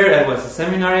 1 year I was a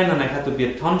seminarian and I had to be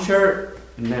a tonsure,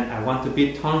 and then I want to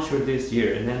be tonsure this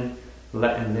year, and then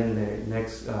the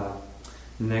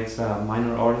next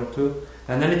minor order too.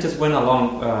 And then it just went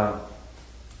along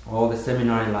all the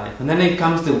seminary life. And then it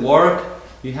comes to work.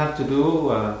 You have to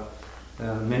do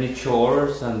many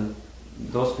chores, and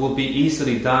those will be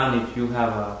easily done if you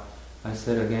have a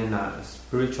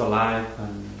spiritual life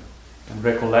and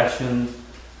recollection.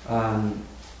 I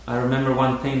remember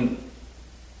one thing,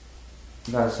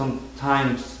 that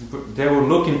sometimes they were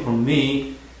looking for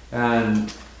me,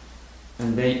 and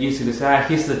they easily say,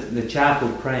 he's the chapel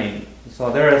praying.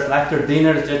 So there is, after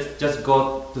dinner, just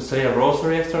go to say a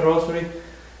extra rosary.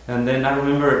 And then I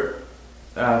remember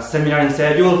seminarian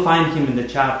said, you will find him in the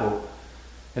chapel.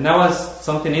 And that was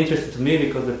something interesting to me,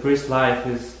 because the priest life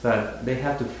is that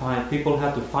people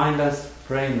have to find us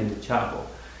praying in the chapel.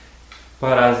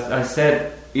 But as I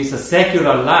said, it's a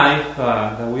secular life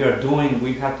that we are doing.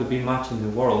 We have to be much in the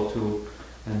world too,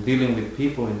 and dealing with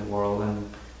people in the world. And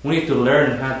we need to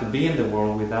learn how to be in the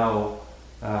world without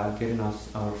getting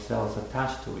ourselves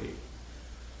attached to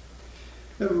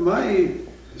it. My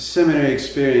seminary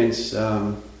experience,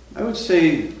 I would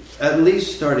say, at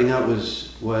least starting out,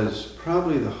 was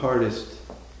probably the hardest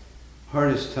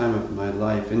time of my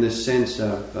life, in the sense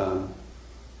of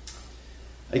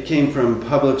I came from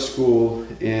public school,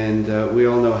 and we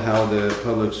all know how the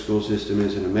public school system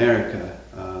is in America.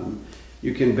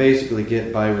 You can basically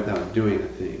get by without doing a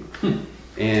thing.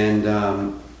 And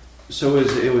so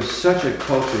it was such a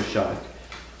culture shock.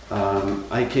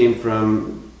 I came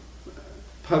from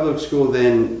public school,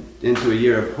 then into a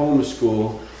year of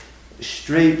homeschool,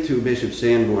 straight to Bishop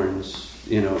Sanborn's,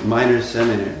 minor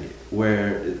seminary,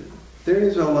 where there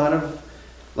is a lot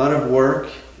of work,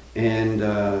 and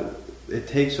it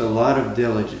takes a lot of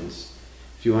diligence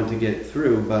if you want to get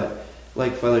through. But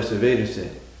like Father Saavedra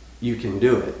said, you can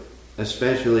do it.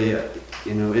 Especially,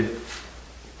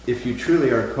 if you truly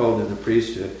are called to the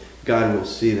priesthood, God will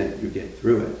see that you get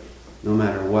through it, no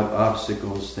matter what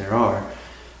obstacles there are.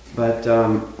 But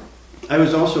I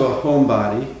was also a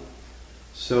homebody,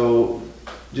 so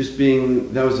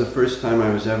that was the first time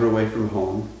I was ever away from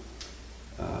home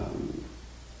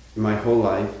my whole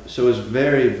life. So it was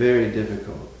very, very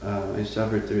difficult. I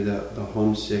suffered through the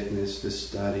homesickness, the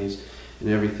studies, and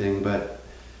everything, but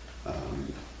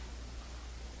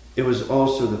it was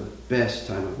also the best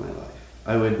time of my life.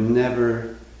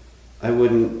 I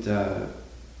wouldn't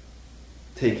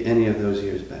take any of those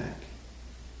years back.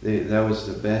 That was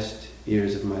the best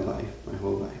years of my life, my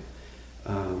whole life.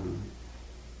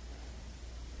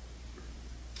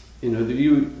 You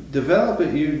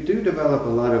do develop a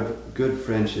lot of good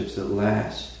friendships that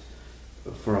last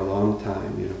for a long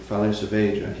time. Father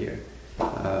Saavedra here,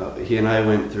 he and I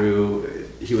went through,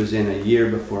 he was in a year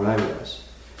before I was,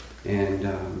 and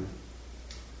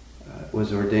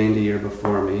was ordained a year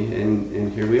before me,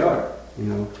 and here we are,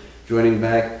 joining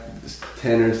back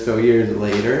 10 or so years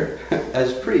later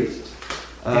as priests.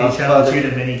 Did he challenge you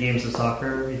to many games of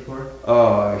soccer before?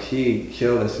 Oh, he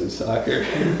killed us in soccer.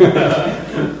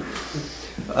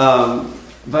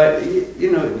 But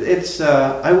it's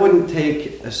I wouldn't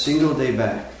take a single day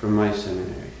back from my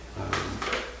seminary.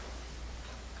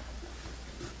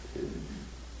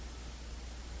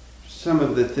 Some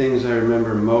of the things I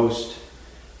remember most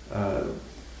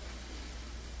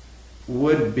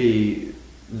would be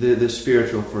the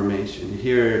spiritual formation.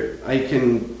 Here, I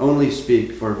can only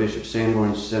speak for Bishop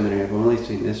Sanborn's seminary. I've only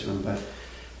seen this one, but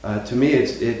to me,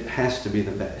 it has to be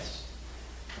the best.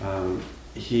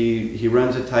 He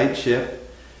runs a tight ship.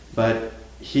 But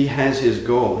he has his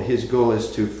goal. His goal is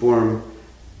to form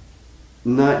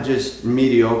not just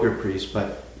mediocre priests,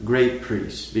 but great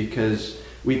priests. Because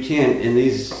we can't, in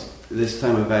this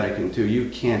time of Vatican II, you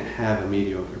can't have a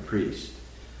mediocre priest.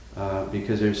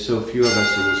 Because there's so few of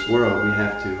us in this world, we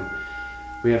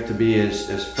have to be as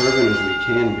fervent as we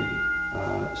can be,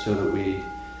 so that we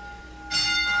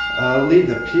lead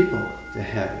the people to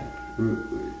heaven.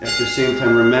 At the same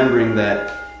time, remembering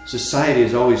that society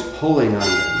is always pulling on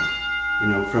them,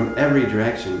 from every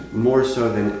direction, more so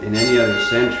than in any other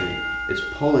century. It's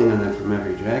pulling on them from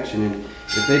every direction, and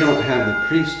if they don't have the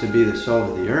priest to be the salt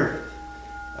of the earth,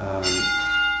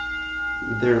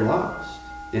 they're lost,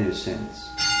 in a sense.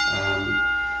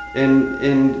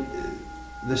 And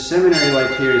the seminary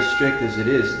life here, as strict as it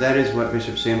is, that is what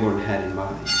Bishop Sanborn had in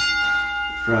mind.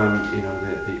 From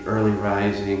the early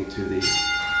rising to the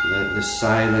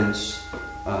silence.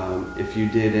 If you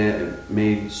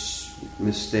made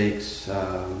mistakes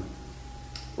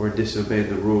or disobeyed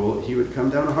the rule, he would come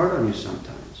down hard on you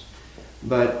sometimes.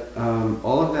 But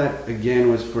all of that, again,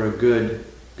 was for a good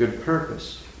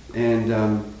purpose. And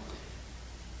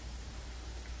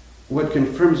what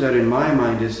confirms that in my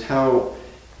mind is how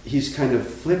he's kind of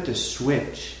flipped a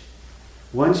switch.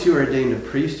 Once you are ordained a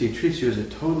priest, he treats you as a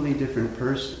totally different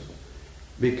person,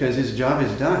 because his job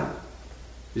is done.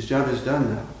 His job is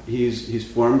done now. He's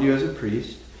formed you as a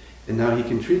priest, and now he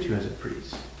can treat you as a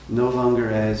priest, no longer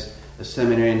as a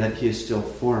seminarian that he is still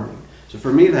forming. So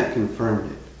for me, that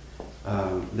confirmed it,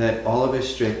 that all of his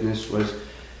strictness was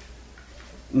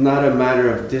not a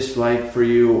matter of dislike for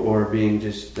you or being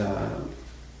just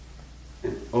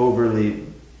overly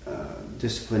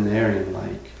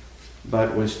disciplinarian-like,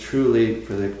 but was truly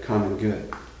for the common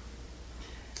good.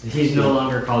 He no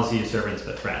longer calls you servants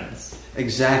but friends.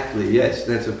 Exactly, yes,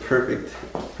 that's a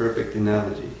perfect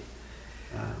analogy.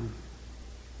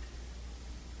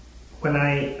 When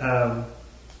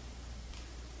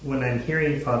I'm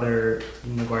hearing Father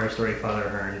McGuire's story, Father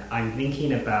Hearn, I'm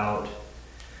thinking about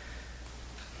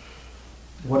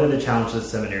what are the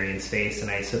challenges seminarians face,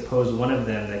 and I suppose one of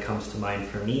them that comes to mind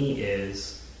for me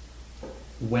is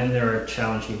when there are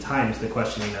challenging times, the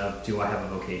questioning of, do I have a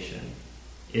vocation?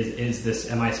 Is this,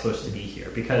 am I supposed to be here?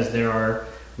 Because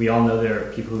we all know there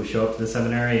are people who show up to the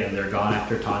seminary and they're gone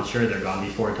after tonsure, they're gone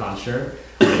before tonsure,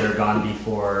 or they're gone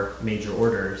before major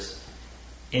orders.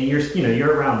 And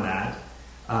you're around that.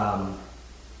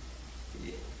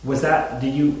 Was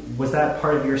that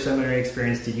part of your seminary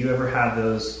experience? Did you ever have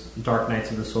those dark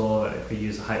nights of the soul, if we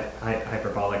use a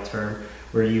hyperbolic term,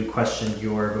 where you questioned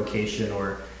your vocation,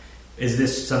 or is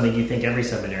this something you think every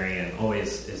seminarian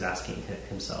always is asking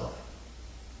himself?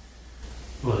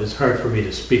 Well, it's hard for me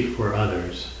to speak for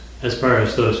others. As far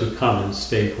as those who come and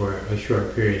stay for a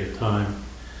short period of time,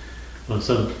 well, in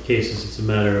some cases it's a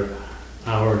matter of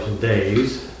hours and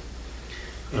days.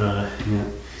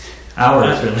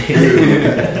 Hours, really.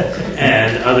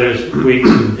 And others weeks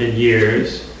and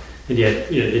years. And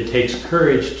yet it takes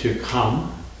courage to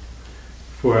come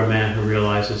for a man who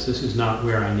realizes this is not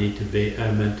where I'm meant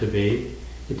to be.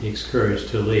 It takes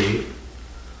courage to leave.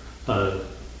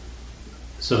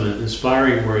 Some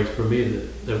inspiring words for me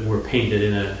that were painted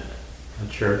in a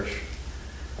church,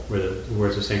 were the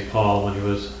words of St. Paul when he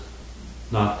was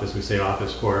knocked, as we say, off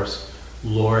his horse.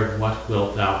 Lord, what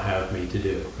wilt thou have me to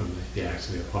do? From the Acts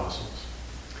of the Apostles.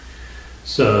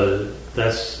 So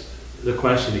that's the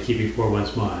question to keep before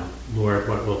one's mind. Lord,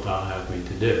 what wilt thou have me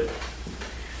to do?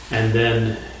 And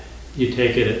then you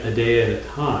take it a day at a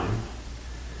time.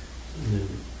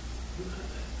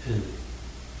 And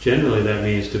generally that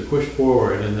means to push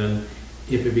forward, and then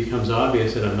if it becomes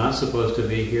obvious that I'm not supposed to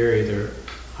be here, either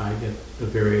I get a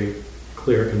very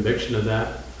clear conviction of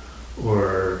that,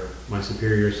 or my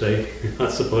superiors say you're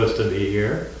not supposed to be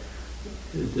here,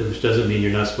 which doesn't mean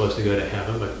you're not supposed to go to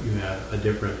heaven, but you have a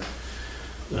different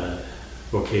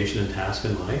vocation and task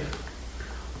in life.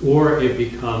 Or it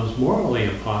becomes morally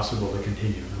impossible to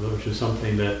continue, which is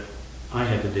something that I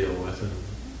had to deal with and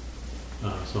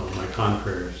some of my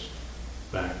confreres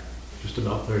back just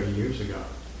about 30 years ago.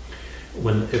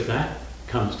 If that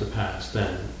comes to pass,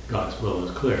 then God's will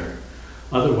is clear.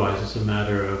 Otherwise, it's a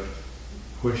matter of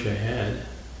push ahead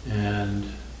and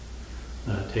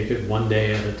take it one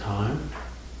day at a time,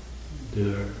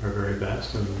 do our very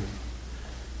best, and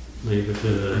leave it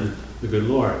to the good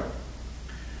Lord.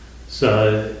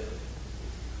 So,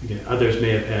 again, others may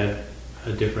have had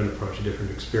a different approach, a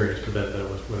different experience, but that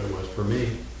was what it was for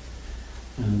me.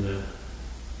 And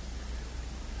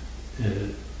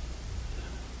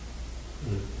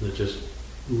it just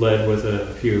led with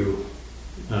a few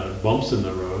bumps in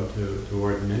the road to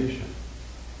ordination.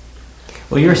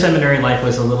 Well, your seminary life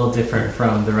was a little different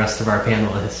from the rest of our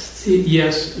panelists.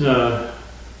 Yes,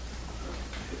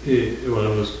 it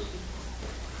was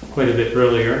quite a bit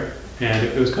earlier, and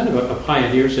it was kind of a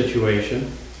pioneer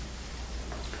situation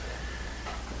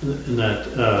in that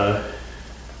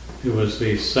it was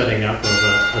the setting up of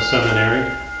a seminary.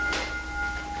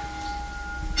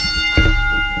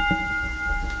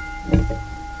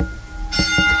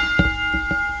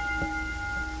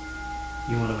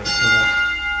 You want to wait till that?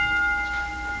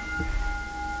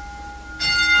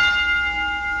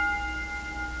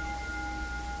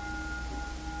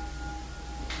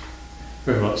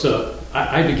 Very well. So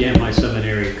I began my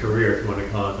seminary career, if you want to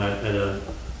call it that, at a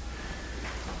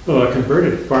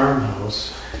converted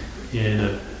farmhouse in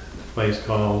a place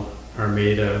called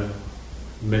Armada,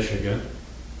 Michigan,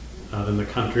 out in the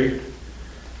country,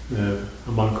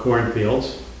 among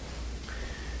cornfields.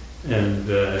 And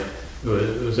it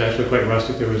was actually quite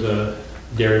rustic. There was a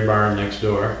dairy barn next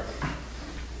door.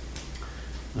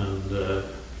 And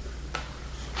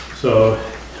so,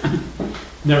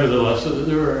 nevertheless,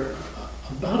 there were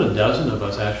about a dozen of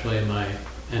us actually in my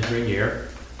entering year.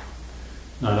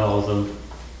 Not all of them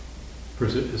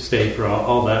stayed for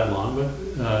all that long, but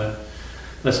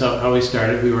that's how we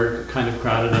started. We were kind of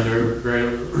crowded under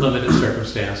very limited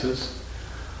circumstances.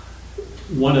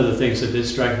 One of the things that did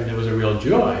strike me that was a real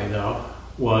joy, though,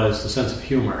 was the sense of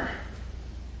humor.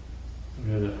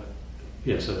 We had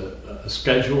a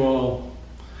schedule,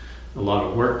 a lot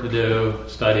of work to do,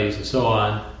 studies and so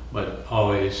on, but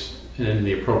always in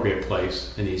the appropriate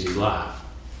place, an easy laugh.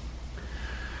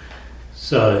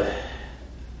 So,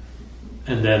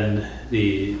 and then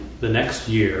the next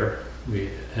year, we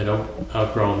had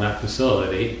outgrown that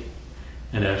facility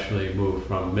and actually moved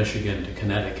from Michigan to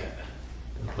Connecticut,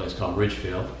 a place called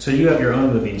Ridgefield. So you have your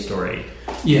own moving story.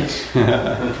 Yes.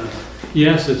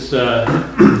 Yes, it's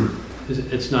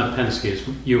not Penske, it's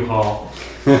U-Haul.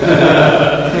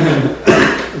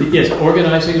 Yes,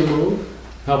 organizing a move,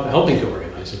 helping to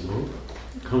organize a move,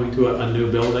 coming to a new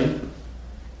building.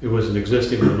 It was an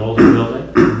existing but an older building.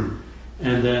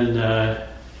 And then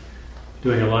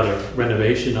doing a lot of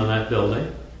renovation on that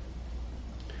building.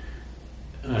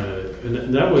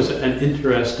 And that was an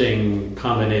interesting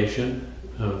combination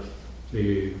of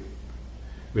the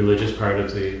religious part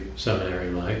of the seminary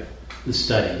life, the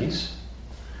studies,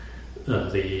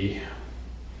 the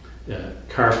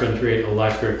carpentry,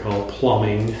 electrical,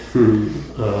 plumbing,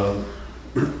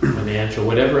 financial,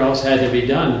 whatever else had to be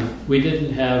done. We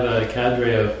didn't have a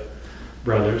cadre of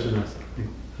brothers, and I think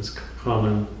it's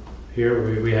common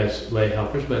here. We had lay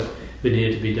helpers, but if it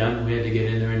needed to be done, we had to get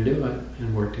in there and do it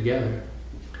and work together.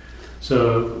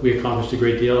 So we accomplished a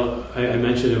great deal. I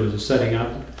mentioned it was a setting up.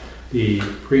 The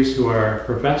priests who are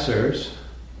professors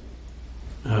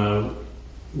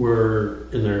were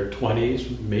in their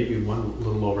 20s, maybe one a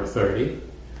little over 30,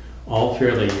 all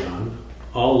fairly young,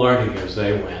 all learning as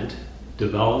they went,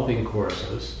 developing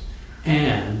courses,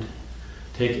 and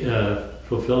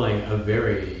fulfilling a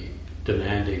very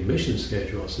demanding mission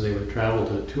schedule. So they would travel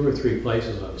to 2 or 3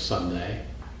 places on a Sunday.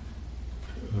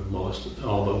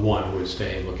 All but one would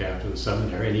stay and look after the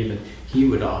seminary, and even he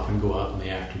would often go out in the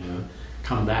afternoon,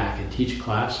 come back and teach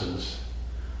classes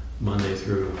Monday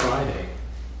through Friday,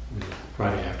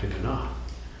 Friday afternoon off.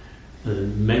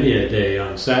 And many a day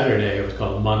on Saturday, it was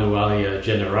called Manualia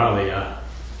Generalia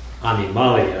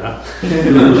Animalia,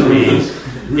 which means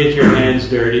get your hands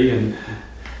dirty and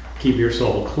keep your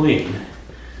soul clean.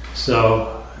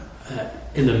 So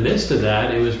in the midst of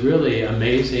that, it was really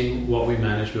amazing what we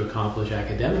managed to accomplish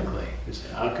academically. We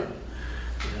said, how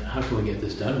can we get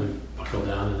this done? We buckle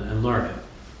down and learn it.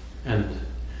 And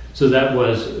so that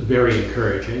was very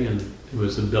encouraging, and it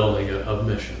was the building of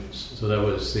missions. So that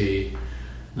was the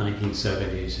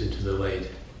 1970s into the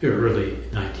early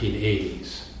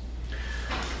 1980s.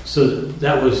 So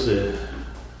that was the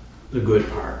good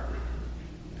part.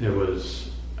 It was,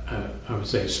 I would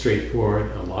say,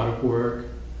 straightforward, a lot of work,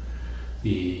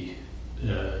 the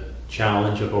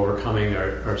challenge of overcoming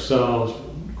ourselves,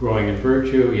 growing in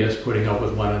virtue, yes, putting up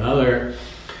with one another,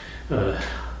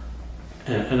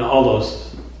 and all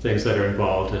those things that are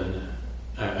involved in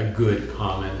a good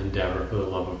common endeavor for the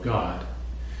love of God.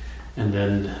 And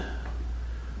then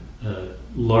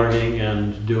learning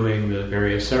and doing the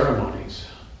various ceremonies.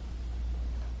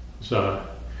 So,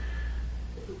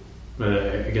 but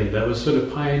again, that was sort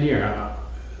of pioneer.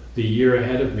 The year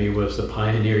ahead of me was the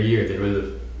pioneer year. They were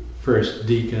the first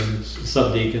deacons,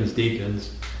 subdeacons,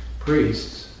 deacons,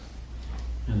 priests,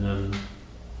 and then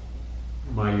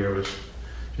my year was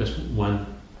just one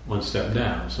step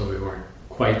down. So we weren't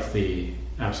quite the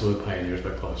absolute pioneers,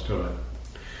 but close to it.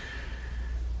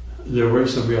 There were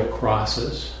some real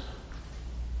crosses.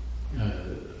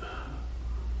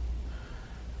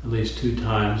 At least 2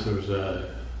 times there was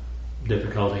a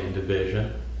difficulty in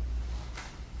division.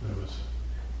 There was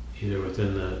either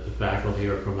within the faculty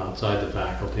or from outside the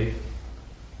faculty.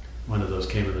 One of those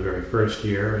came in the very first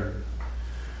year, and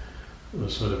it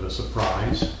was sort of a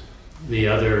surprise. The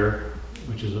other,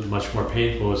 which is much more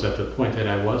painful, was at the point that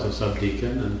I was a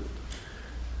subdeacon, and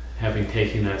having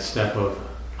taken that step of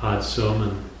ad sum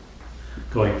and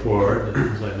going forward,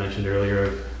 as I mentioned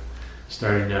earlier,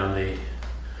 starting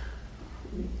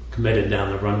committed down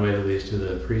the runway that leads to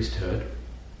the priesthood,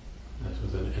 as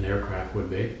with an aircraft would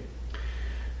be.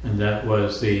 And that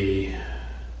was the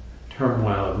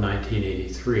turmoil of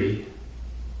 1983,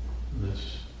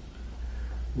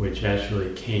 which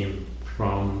actually came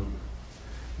from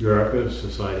Europe as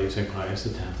Society of St. Pius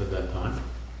X at that time.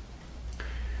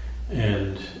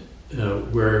 And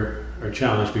where our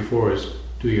challenge before was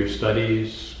do your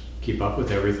studies, keep up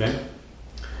with everything.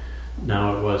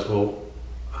 Now it was, well,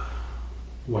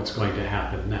 what's going to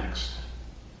happen next?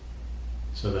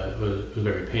 So that was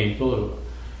very painful.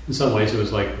 In some ways it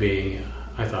was like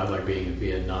I thought like being in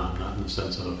Vietnam, not in the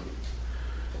sense of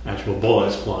actual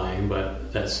bullets flying,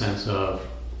 but that sense of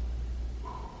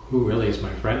who really is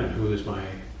my friend and who is my,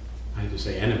 I hate to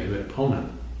say enemy, but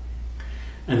opponent.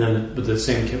 And then, but the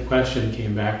same question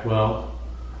came back, well,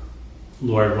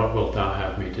 Lord, what wilt thou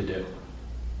have me to do?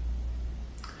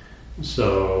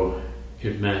 So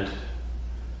it meant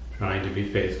trying to be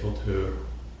faithful to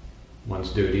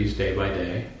one's duties day by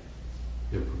day,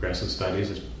 do progressive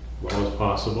studies as well as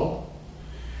possible.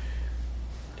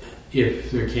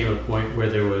 If there came a point where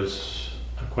there was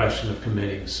a question of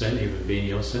committing sin, even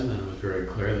venial sin, then it was very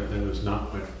clear that that was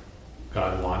not what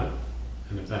God wanted.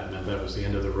 And if that meant that was the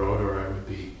end of the road, or I would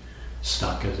be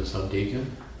stuck as a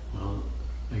subdeacon, well,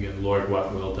 again, Lord,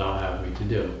 what wilt thou have me to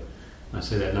do? And I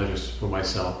say that not just for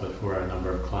myself, but for a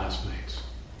number of classmates.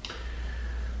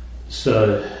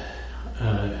 So,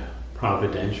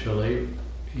 providentially,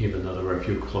 even though there were a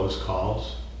few close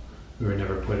calls, we were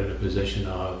never put in a position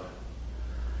of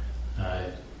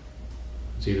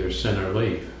it's either sin or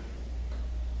leave.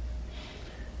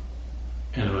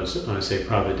 And when I say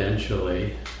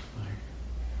providentially,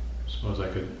 I suppose I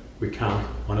could recount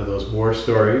one of those war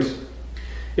stories.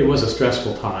 It was a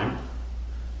stressful time,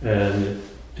 and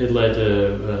it led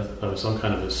to some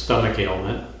kind of a stomach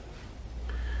ailment.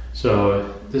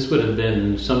 So this would have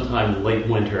been sometime late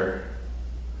winter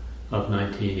of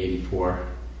 1984.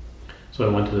 So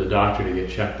I went to the doctor to get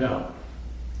checked out.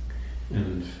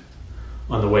 And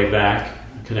on the way back,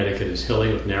 Connecticut is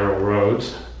hilly with narrow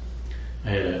roads. I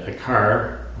had a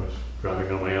car, I was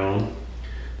driving on my own,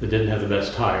 that didn't have the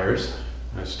best tires.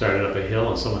 I started up a hill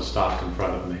and someone stopped in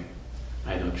front of me.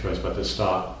 I had no choice but to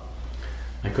stop.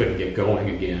 I couldn't get going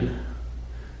again,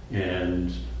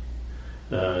 and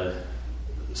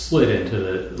slid into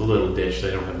the little ditch.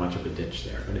 They don't have much of a ditch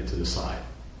there, but into the side.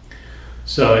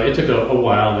 So it took a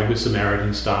while, and the Good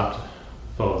Samaritan stopped,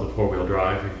 followed the 4-wheel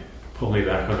drive, and pulled me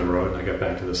back on the road, and I got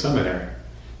back to the seminary.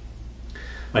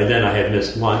 By then I had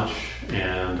missed lunch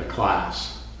and a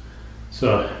class.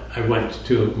 So I went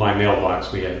to my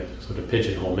mailbox. We had sort of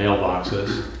pigeonhole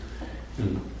mailboxes,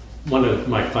 and one of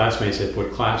my classmates had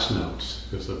put class notes,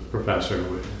 because the professor,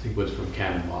 I think was from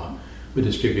canon law, would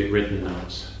distribute written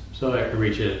notes. So I could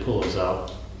reach in and pull those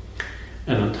out.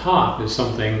 And on top is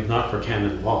something not for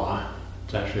canon law.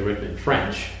 It's actually written in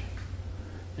French,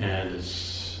 and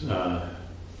it's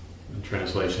in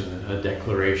translation a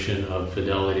declaration of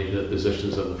fidelity to the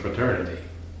positions of the fraternity.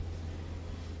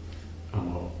 Oh,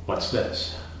 well, what's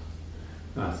this?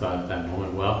 And I thought at that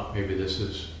moment, well, maybe this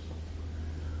is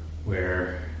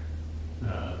where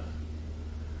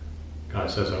God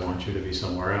says, I want you to be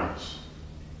somewhere else.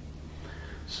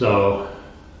 So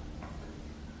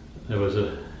there was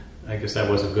I guess that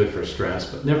wasn't good for stress,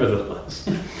 but nevertheless,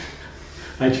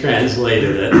 I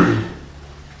translated it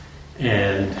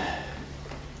and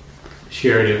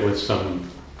shared it with some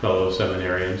fellow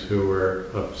seminarians who were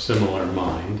of similar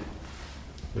mind,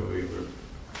 that we were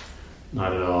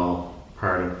not at all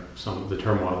part of some of the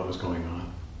turmoil that was going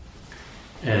on,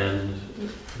 and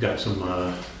got some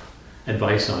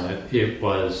advice on it. It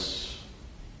was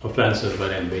offensive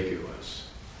but ambiguous.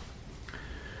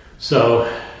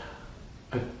 So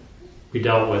we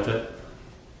dealt with it,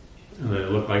 and it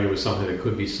looked like it was something that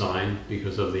could be signed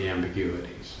because of the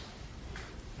ambiguities.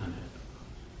 And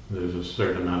there's a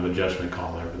certain amount of a judgment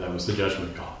call there, but that was the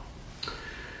judgment call.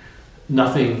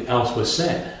 Nothing else was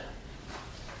said.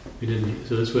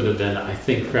 So this would have been, I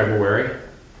think, February.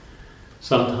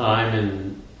 Sometime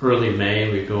in early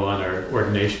May, we go on our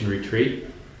ordination retreat,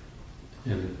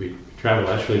 and we travel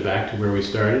actually back to where we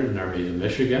started in Armada,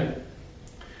 Michigan.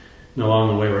 And along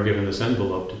the way, we're given this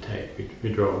envelope to take. We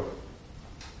drove.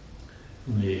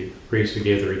 And the priest who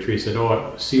gave the retreat said,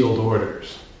 "Oh, sealed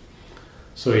orders."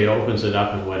 So he opens it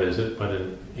up, and what is it but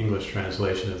an English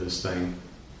translation of this thing?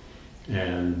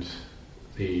 And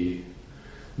the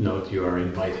note, "You are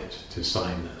invited to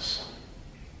sign this."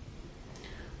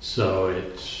 So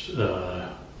it's,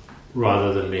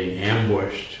 rather than being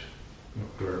ambushed,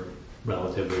 we're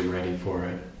relatively ready for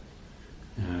it,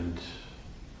 and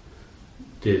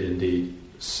did indeed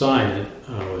sign it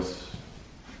with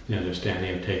the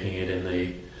understanding of taking it in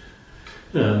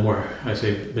the more, I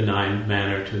say, benign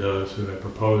manner to those who had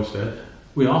proposed it.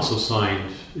 We also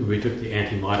we took the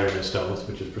anti-modernist oath,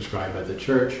 which is prescribed by the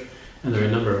Church, and there are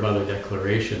a number of other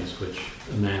declarations which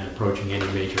a man approaching any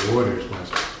major orders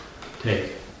must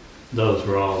take. Those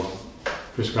were all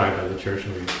prescribed by the Church,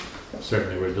 and we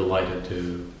certainly were delighted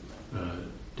to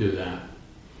do that.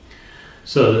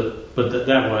 So, that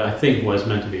I think was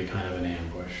meant to be a kind of an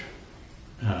ambush,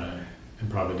 and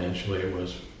providentially it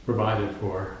was provided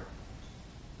for.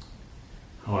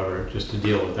 However, just to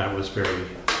deal with that was very,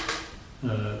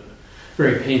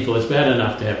 very painful. It's bad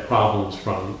enough to have problems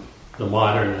from the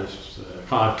modernists, the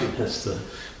communists, the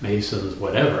Masons,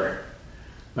 whatever,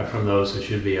 but from those who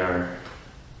should be our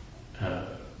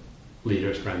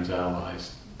leaders, friends,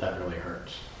 allies, that really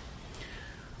hurts.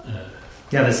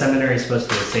 Yeah, the seminary is supposed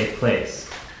to be a safe place.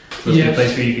 It's supposed to be a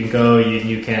place where you can go,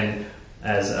 you can,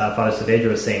 as Father Saavedra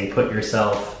was saying, put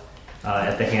yourself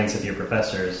at the hands of your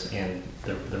professors and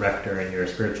the rector and your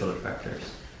spiritual directors.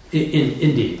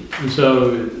 Indeed. And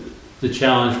so the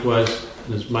challenge was,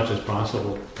 as much as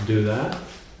possible, to do that.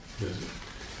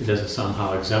 It doesn't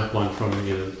somehow exempt one from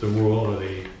either the rule or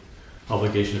the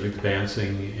obligation of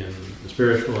advancing in the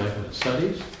spiritual life and the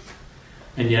studies.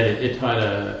 And yet it taught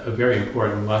a very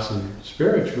important lesson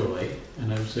spiritually,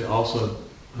 and I would say also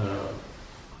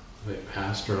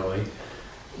pastorally,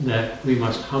 that we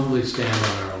must humbly stand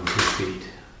on our own 2 feet.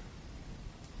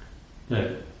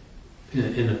 That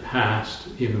in the past,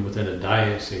 even within a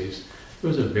diocese, there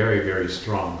was a very, very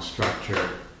strong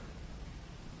structure.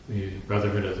 The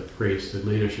brotherhood of the priest, the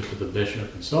leadership of the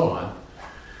bishop, and so on,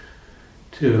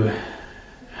 to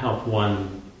help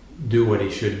one do what he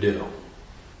should do.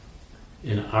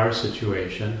 In our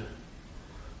situation,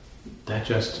 that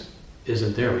just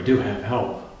isn't there. We do have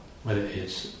help, but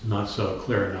it's not so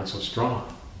clear and not so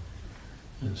strong.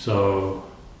 And so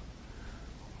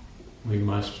we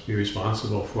must be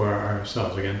responsible for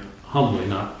ourselves. Again, humbly,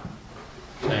 not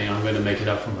saying I'm going to make it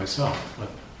up for myself, but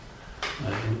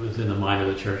within the mind of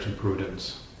the Church and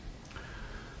prudence.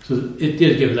 So it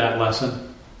did give that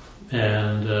lesson,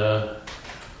 and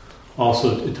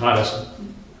also it taught us,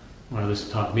 or at least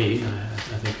it taught me,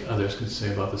 I think others could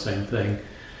say about the same thing,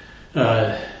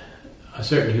 a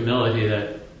certain humility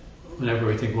that whenever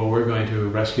we think, well, we're going to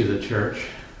rescue the Church,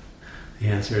 the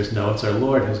answer is no, it's our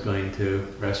Lord who's going to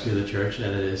rescue the Church,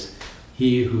 and it is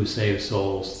He who saves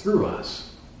souls through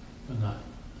us, but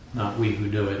not we who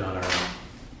do it on our own.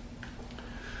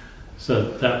 So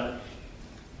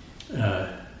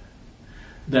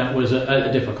that was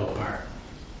a difficult part.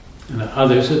 And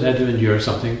others have had to endure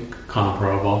something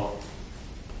comparable.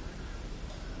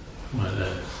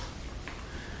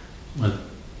 When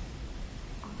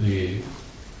the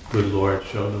good Lord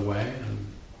showed the way, and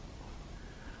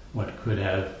what could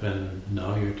have been,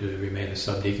 no, you're to remain a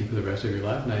subdeacon for the rest of your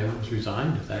life, and I was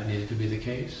resigned if that needed to be the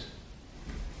case.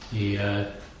 He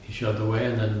showed the way,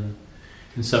 and then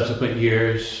in subsequent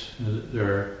years,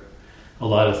 a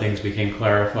lot of things became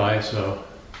clarified, so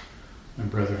my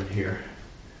brethren here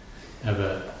have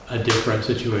a different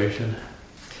situation.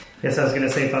 Yes, I was going to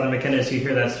say, Father McKenna, as you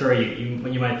hear that story,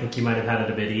 you might think you might have had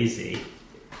it a bit easy,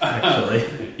 actually.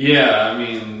 Yeah, I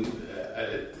mean,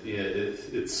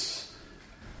 it's.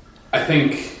 I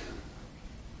think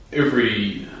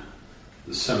every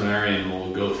seminarian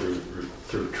will go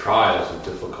through trials and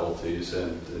difficulties,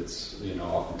 and it's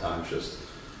oftentimes just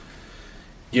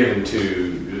given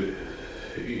to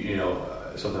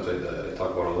sometimes I talk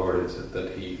about our Lord is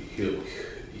that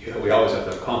we always have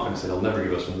to have confidence that He'll never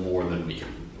give us more than we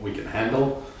can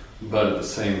handle, but at the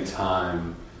same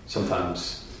time,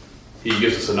 sometimes He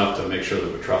gives us enough to make sure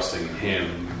that we're trusting in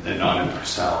Him and not in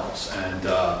ourselves. And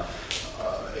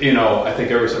I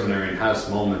think every seminarian has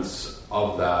moments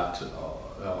of that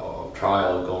of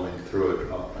trial going through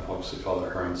it. Obviously, Father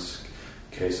Hearn's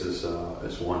case is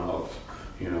one of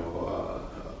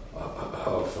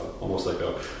almost like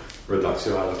a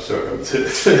reductio ad absurdum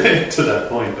to that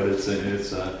point, but it's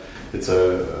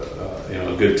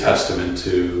a good testament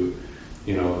to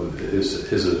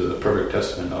is a perfect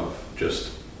testament of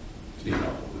just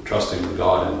trusting in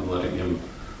God and letting Him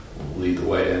lead the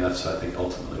way, and that's, I think,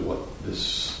 ultimately what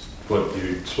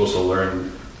you're supposed to learn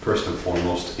first and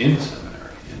foremost in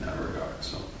seminary in that regard.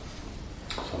 So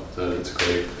it's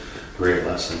a great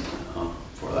lesson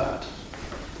for that.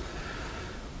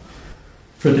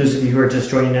 For those of you who are just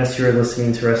joining us, you're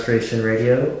listening to Restoration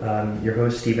Radio. Your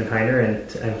host, Stephen Heiner,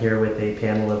 and I'm here with a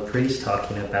panel of priests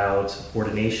talking about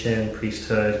ordination,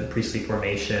 priesthood, priestly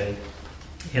formation,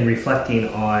 and reflecting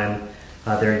on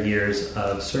their years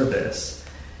of service.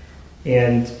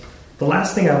 And the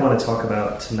last thing I want to talk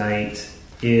about tonight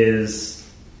is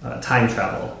time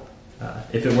travel,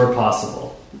 if it were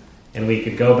possible. And we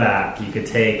could go back, you could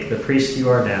take the priest you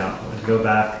are now and go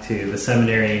back to the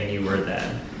seminarian you were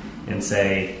then and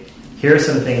say, here are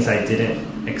some things I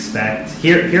didn't expect.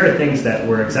 Here are things that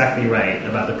were exactly right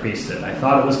about the priesthood. I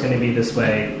thought it was going to be this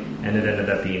way, and it ended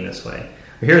up being this way.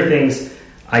 Or here are things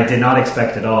I did not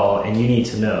expect at all, and you need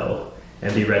to know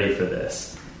and be ready for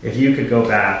this. If you could go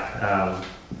back,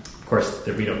 of course,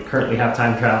 we don't currently have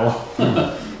time travel.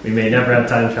 We may never have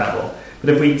time travel.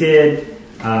 But if we did,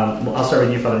 I'll start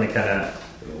with you, Father McKenna.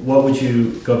 What would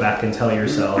you go back and tell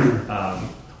yourself,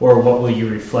 or what would you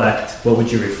reflect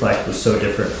was so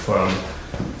different from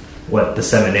what the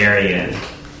seminarian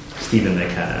Stephen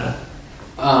McKenna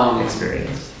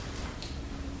experienced?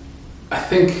 I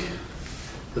think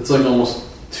it's like almost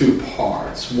two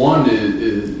parts. One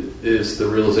is the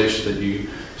realization that you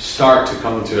start to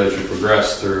come to as you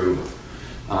progress through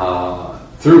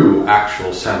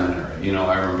actual seminary.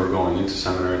 I remember going into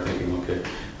seminary thinking, okay,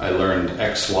 I learned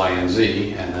X, Y, and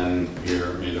Z, and then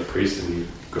you're made a priest and you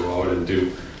go out and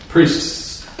do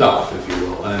priest stuff, if you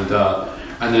will. And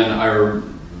then I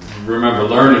remember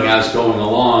learning as going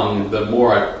along, the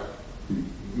more I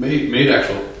made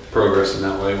actual progress in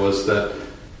that way, was that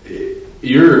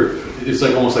it's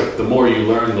like almost like the more you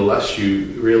learn, the less you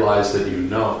realize that you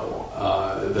know.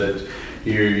 That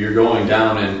you're going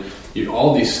down, and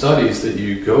all these studies that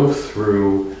you go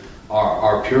through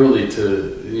are purely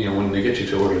to, when they get you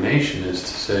to ordination, is to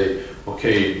say,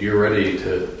 okay, you're ready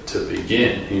to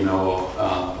begin,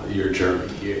 your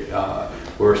journey.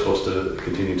 We're supposed to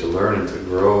continue to learn and to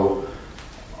grow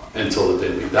until the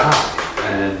day we die,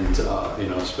 and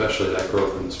especially that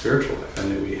growth in the spiritual life,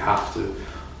 and we have to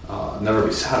never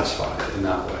be satisfied in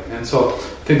that way. And so I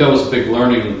think that was a big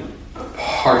learning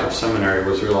part of seminary,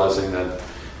 was realizing that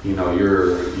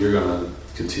you're going to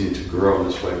continue to grow in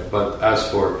this way. But as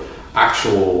for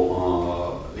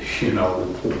actual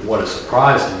what is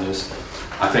surprising is,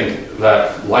 I think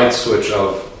that light switch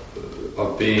of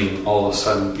being all of a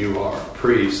sudden you are a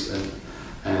priest,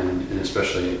 and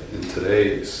especially in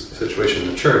today's situation in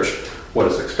the church, what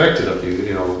is expected of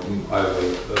you. I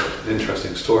have an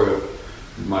interesting story of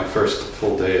my first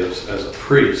full day as a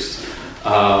priest.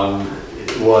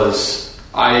 Was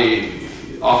I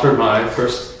offered my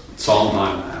first Psalm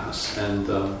 9 Mass, and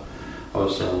I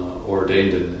was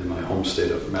ordained in my home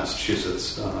state of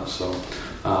Massachusetts. So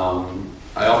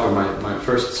I offered my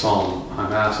first Psalm High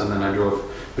Mass, and then I drove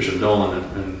Bishop Dolan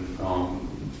and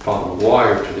Father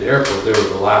McGuire to the airport. They were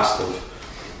the last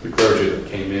of the clergy that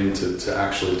came in to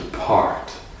actually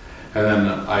depart. And then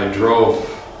I drove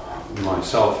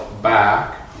myself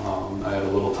back. I had a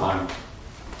little time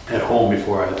at home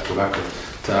before I had to go back to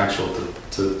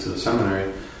the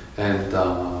seminary,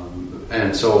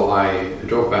 and so I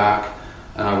drove back,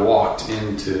 and I walked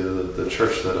into the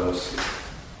church that I was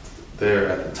there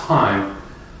at the time,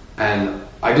 and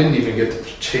I didn't even get to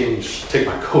take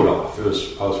my coat off. I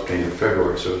was ordained in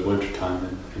February, so it was winter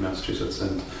time in Massachusetts,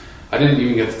 and I didn't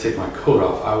even get to take my coat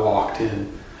off. I walked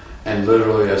in, and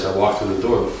literally as I walked through the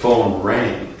door, the phone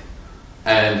rang,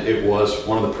 and it was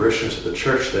one of the parishioners of the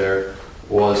church there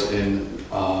was in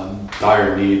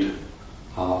dire need.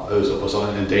 Was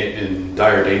in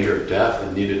dire danger of death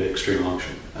and needed extreme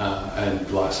unction and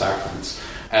last sacraments.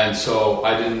 And so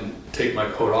I didn't take my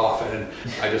coat off, and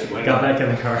I just went got back in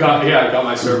the car. I got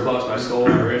my surplus, my stole,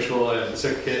 my ritual, and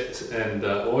sick kit, and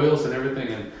oils and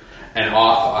everything, and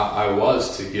off I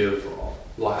was to give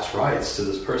last rites to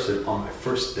this person on my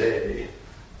first day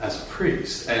as a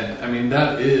priest. And I mean,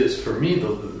 that is for me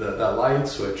that light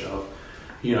switch of,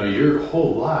 your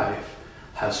whole life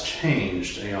has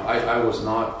changed. I was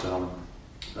not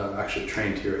actually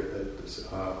trained here at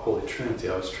Holy Trinity.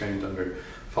 I was trained under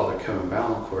Father Kevin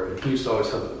Valancourt, and he used to always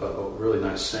have a really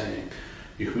nice saying: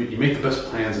 you make the best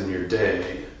plans in your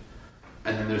day,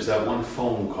 and then there's that one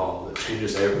phone call that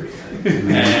changes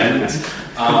everything. And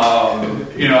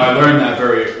I learned that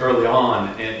very early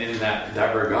on in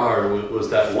that regard. Was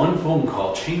that one phone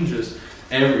call changes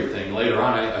everything. Later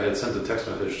on, I had sent a text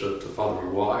message to Father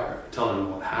McGuire telling him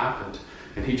what happened,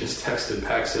 and he just texted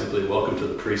back simply, "Welcome to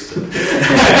the priesthood."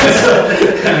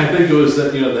 And I think it was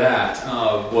that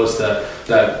was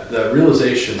that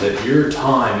realization that your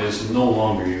time is no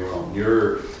longer your own.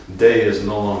 Your day is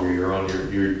no longer your own.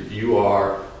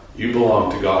 You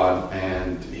belong to God,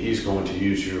 and He's going to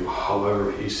use you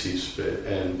however He sees fit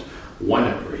and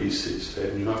whenever He sees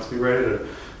fit. And you have to be ready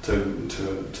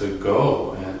to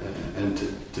go and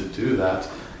to do that,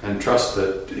 and trust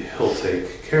that He'll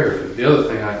take care of it. The other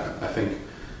thing I think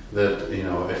that,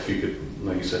 if you could,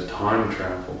 like you said, time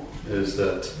travel, is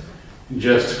that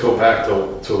just to go back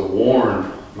to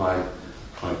warn my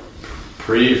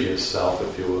previous self,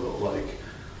 if you will,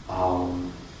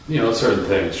 certain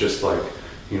things, just like,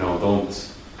 don't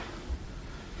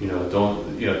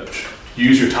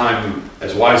use your time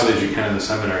as wisely as you can in the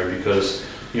seminary, because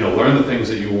learn the things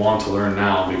that you want to learn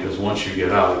now, because once you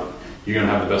get out, you're going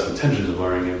to have the best intentions of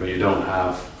learning it, but you don't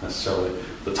have necessarily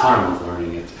the time of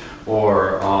learning it,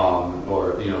 or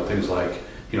things like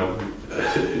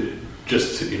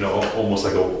just almost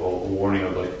like a warning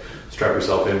of like, strap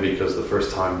yourself in, because the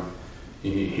first time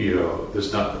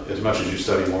there's not, as much as you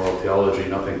study moral theology,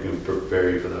 nothing can prepare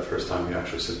you for that first time you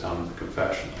actually sit down in the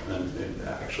confession and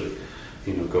actually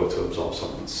go to absolve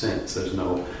someone's sins. There's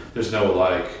no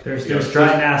like... There's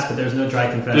dry mass, but there's no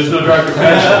dry confession. There's no dry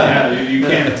confession. You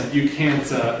can't.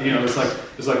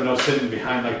 It's like sitting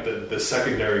behind like the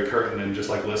secondary curtain and just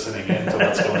like listening in to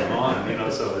what's going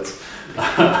on. So it's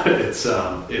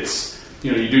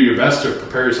you do your best to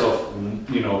prepare yourself,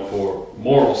 for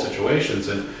moral situations,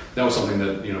 and that was something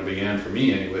that began for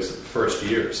me, anyways, the first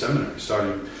year of seminary.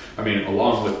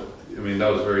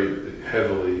 That was very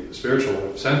heavily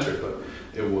spiritual centered, but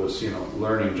it was,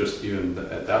 learning just even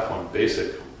at that point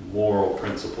basic moral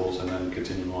principles, and then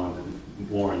continuing on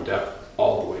more in depth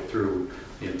all the way through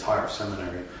the entire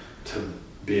seminary to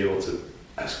be able to,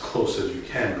 as close as you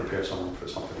can, prepare someone for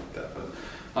something like that. But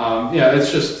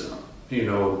it's just,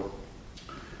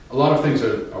 a lot of things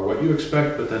are what you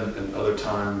expect, but then in other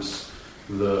times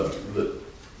the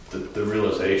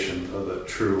realization of the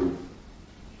true,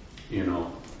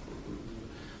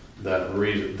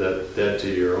 that dead to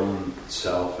your own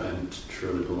self and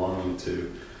truly belonging to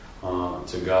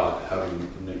God, having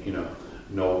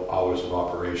no hours of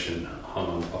operation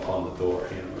hung upon the door.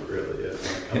 It really is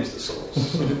when it comes to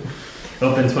souls. So.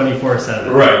 Open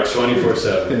 24/7. Right,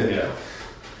 24/7. Yeah.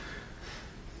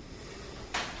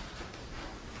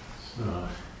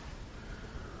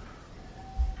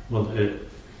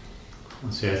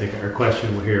 Let's see. I think our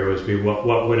question here was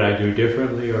what would I do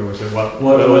differently, or was it what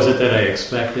was it that I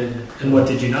expected, and what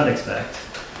did you not expect?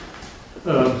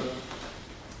 Let's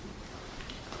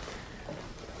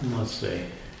see.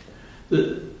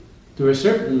 There were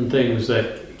certain things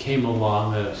that came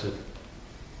along that I said,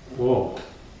 "Whoa,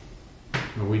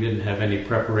 we didn't have any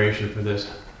preparation for this.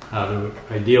 How do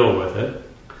I deal with it?"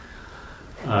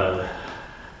 I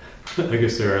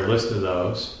guess there are a list of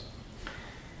those.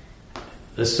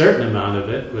 A certain amount of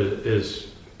it is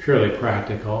purely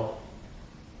practical,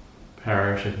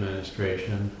 parish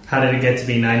administration. How did it get to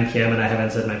be 9 p.m. and I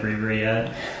haven't said my breviary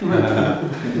yet?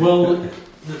 Well,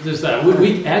 there's that.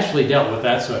 We actually dealt with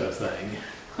that sort of thing.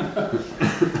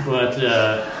 But,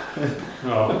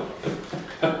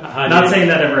 not saying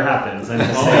that ever happens. I'm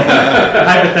just saying,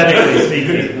 hypothetically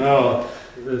speaking. No,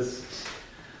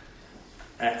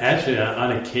 actually,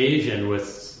 on occasion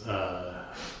with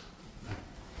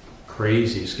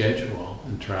crazy schedule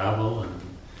and travel,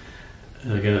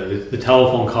 and again the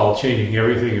telephone call changing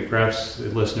everything, and perhaps the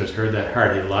listeners heard that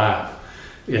hearty laugh.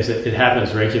 Yes, it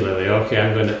happens regularly. Okay,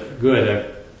 I've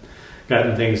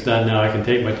gotten things done now, I can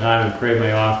take my time and pray in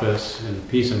my office in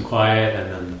peace and quiet,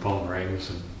 and then the phone rings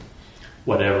and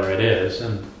whatever it is,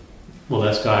 and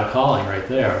that's God calling right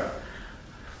there.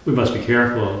 We must be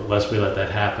careful lest we let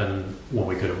that happen when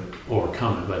we could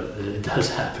overcome it, but it does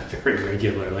happen very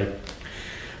regularly.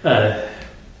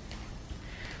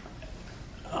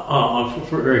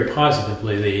 Very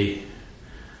positively,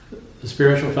 the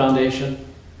spiritual foundation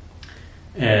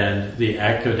and the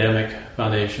academic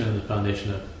foundation, the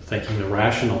foundation of thinking, the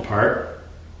rational part,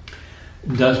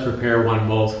 does prepare one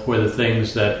both for the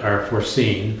things that are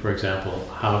foreseen, for example,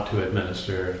 how to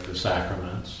administer the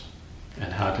sacraments,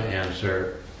 and how to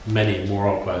answer many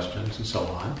moral questions and so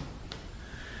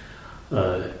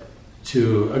on.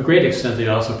 To a great extent, they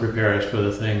also prepare us for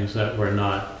the things that were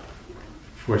not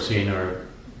foreseen or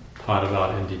taught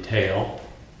about in detail.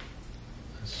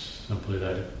 It's simply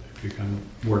that if you can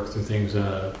work through things in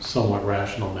a somewhat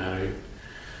rational manner,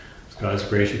 with God's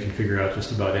grace, you can figure out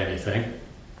just about anything.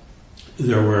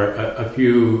 There were a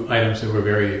few items that were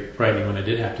very frightening when I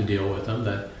did have to deal with them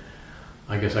that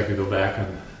I guess I could go back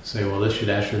and say, well, this should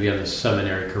actually be on the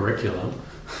seminary curriculum.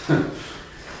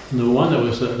 And the one that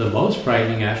was the most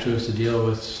frightening actually was to deal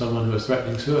with someone who was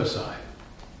threatening suicide.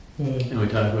 And we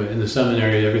talked about in the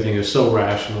seminary, everything is so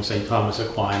rational, St. Thomas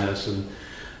Aquinas, and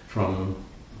from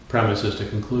premises to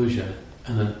conclusion.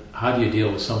 And then how do you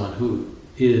deal with someone who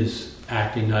is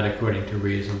acting not according to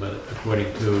reason, but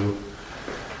according to,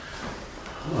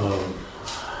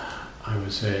 I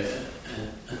would say,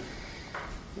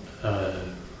 a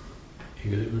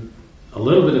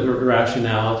little bit of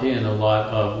irrationality and a lot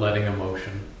of letting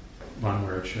emotion run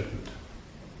where it shouldn't,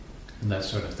 and that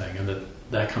sort of thing. And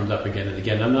that comes up again and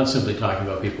again. I'm not simply talking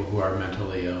about people who are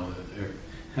mentally ill. They're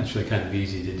actually kind of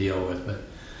easy to deal with, but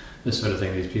this sort of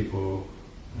thing, these people,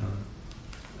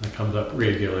 that comes up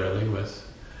regularly with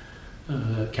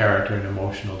character and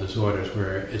emotional disorders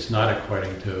where it's not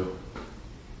according to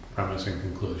premise and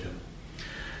conclusion.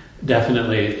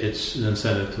 Definitely, it's an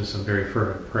incentive to some very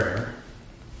fervent prayer,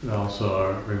 but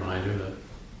also a reminder that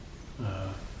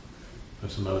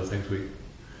there's some other things we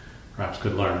perhaps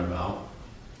could learn about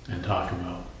and talk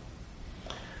about.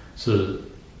 So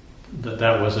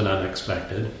that wasn't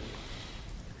unexpected.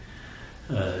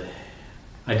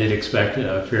 I did expect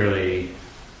a fairly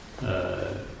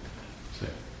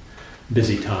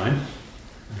busy time,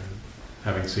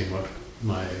 having seen what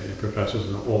my professors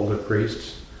and older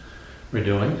priests were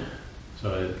doing,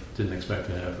 so I didn't expect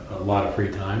to have a lot of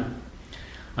free time.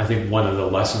 I think one of the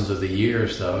lessons of the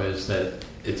years, though, is that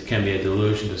it can be a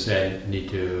delusion to say I need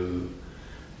to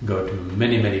go to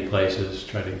many, many places,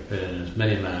 try to fit in as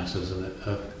many masses, and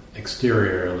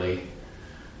exteriorly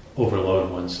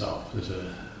overload oneself. There's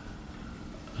a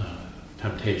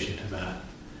temptation to that,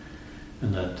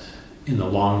 and that in the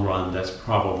long run, that's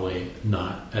probably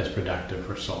not as productive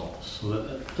for souls. So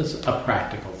that's a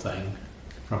practical thing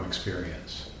from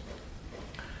experience.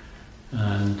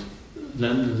 And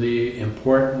then the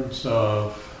importance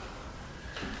of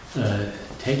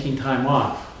taking time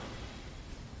off.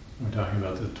 We're talking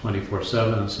about the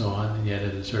 24/7 and so on, and yet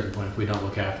at a certain point, if we don't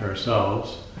look after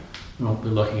ourselves, we won't be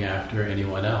looking after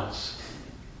anyone else.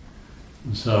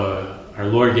 And so our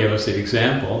Lord gave us the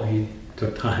example. He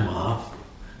took time off.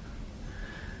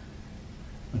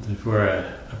 But then for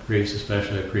a priest,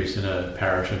 especially a priest in a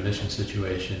parish or mission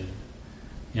situation,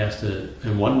 he has to,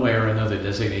 in one way or another,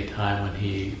 designate time when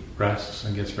he rests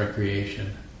and gets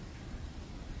recreation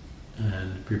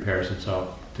and prepares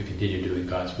himself to continue doing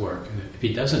God's work. And if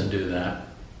he doesn't do that,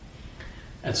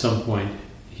 at some point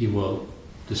he will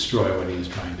destroy what he is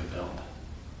trying to build.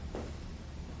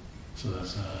 So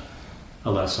that's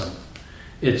a lesson.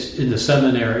 It's in the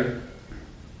seminary,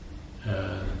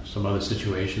 some other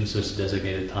situations, there's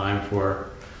designated time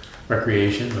for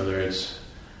recreation, whether it's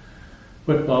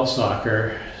football,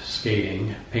 soccer,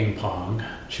 skating, ping pong,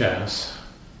 chess,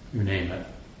 you name it.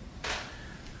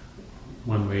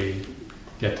 When we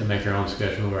get to make our own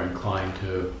schedule, we're inclined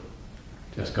to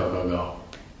just go, go, go.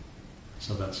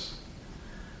 So that's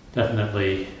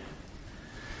definitely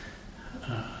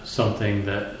something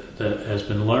that has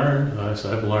been learned. As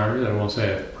I've learned, I won't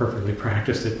say I've perfectly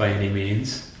practiced it by any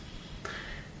means.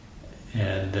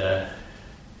 And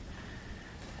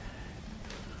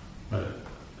but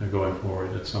going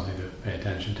forward, it's something to pay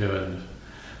attention to. And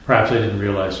perhaps I didn't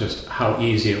realize just how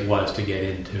easy it was to get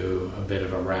into a bit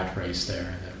of a rat race there,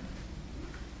 and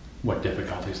what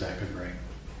difficulties that could bring.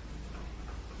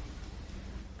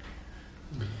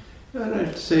 And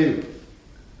I'd say,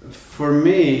 for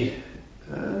me,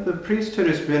 the priesthood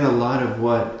has been a lot of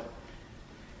what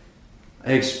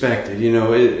I expected. You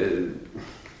know,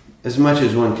 as much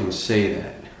as one can say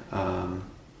that.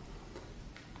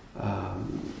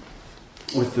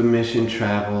 With the mission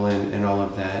travel and all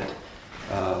of that,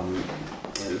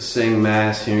 saying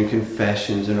Mass, hearing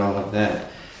confessions and all of that,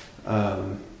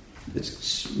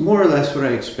 it's more or less what I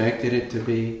expected it to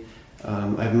be.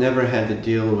 I've never had to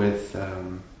deal with,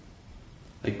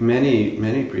 like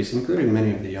many priests, including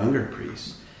many of the younger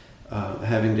priests,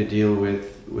 having to deal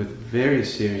with very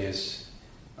serious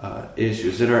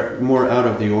issues that are more out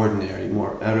of the ordinary,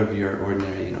 more out of your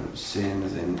ordinary,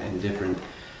 sins and different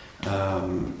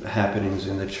happenings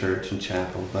in the church and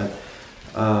chapel. But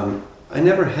I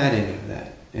never had any of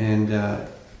that, and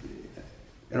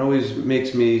it always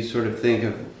makes me sort of think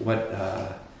of what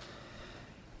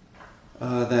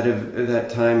that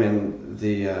time in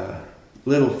the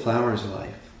little flower's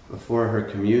life before her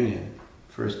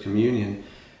first communion.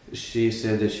 She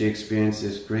said that she experienced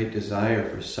this great desire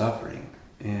for suffering,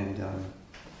 and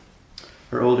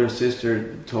her older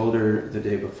sister told her the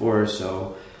day before or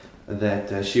so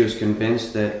that she was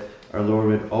convinced that our Lord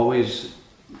would always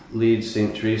lead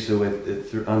St. Teresa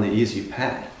on the easy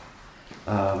path.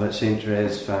 But St.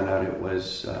 Therese found out it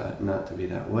was not to be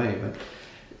that way. But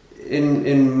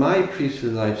in my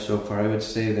priesthood life so far, I would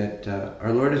say that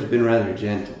our Lord has been rather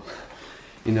gentle.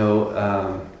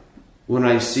 When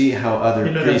I see how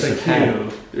other priests have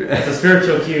had... That's a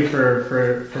spiritual cue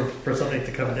for something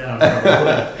to come down.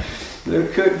 There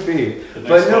could be. The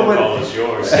next phone call is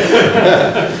yours.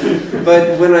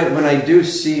 But when I do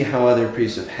see how other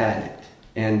priests have had it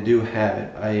and do have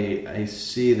it, I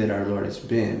see that our Lord has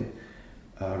been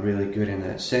really good in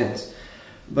that sense.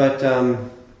 But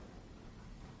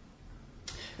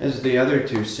as the other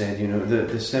two said,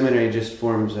 the seminary just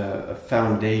forms a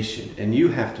foundation, and you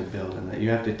have to build on that.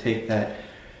 You have to take that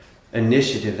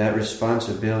initiative, that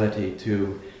responsibility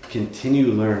to continue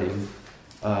learning,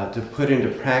 to put into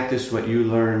practice what you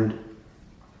learned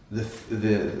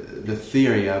the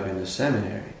theory of in the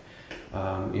seminary.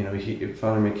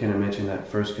 Father McKenna mentioned that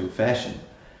first confession,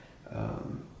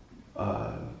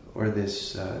 or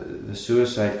this the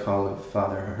suicide call of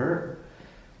Father Herb.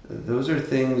 Those are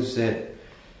things that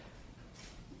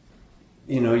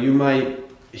you might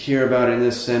hear about in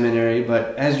this seminary,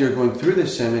 but as you're going through the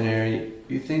seminary,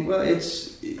 you think, well,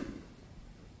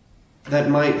 that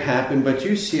might happen, but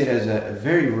you see it as a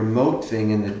very remote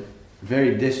thing in the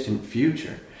very distant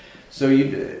future. So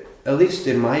at least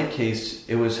in my case,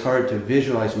 it was hard to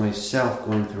visualize myself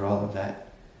going through all of that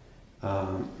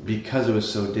because it was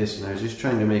so distant. I was just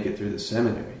trying to make it through the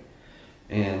seminary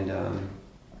and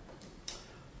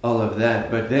all of that.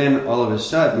 But then all of a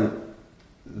sudden,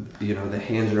 the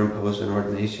hands are imposed on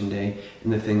ordination day,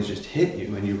 and the things just hit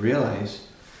you, and you realize,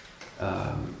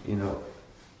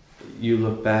 you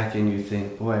look back and you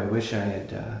think, boy, I wish I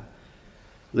had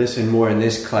listened more in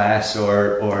this class,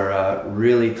 or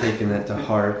really taken that to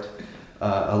heart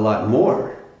a lot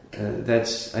more.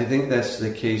 I think that's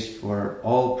the case for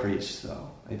all priests,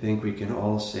 though. I think we can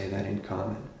all say that in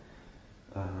common.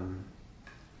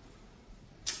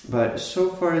 But so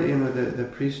far, the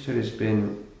priesthood has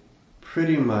been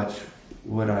pretty much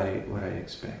what I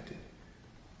expected.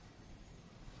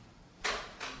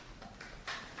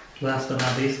 Last but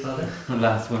not least, Father.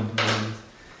 Last one.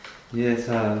 Yes,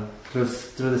 through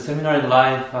the seminary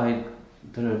life, I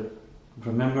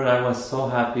remember I was so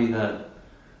happy that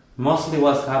mostly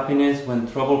was happiness. When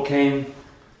trouble came,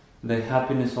 the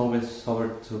happiness always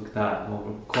overtook that,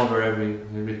 cover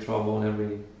every trouble,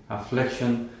 every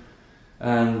affliction.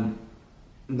 And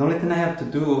the only thing I have to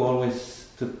do always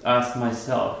to ask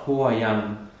myself who I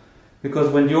am, because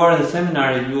when you are in the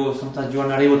seminary, sometimes you are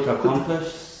not able to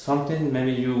accomplish something.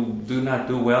 Maybe you do not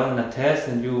do well in a test,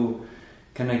 and you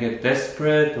kind of get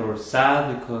desperate or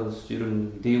sad because you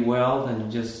don't do well, and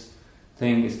you just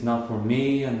think it's not for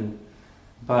me.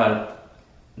 But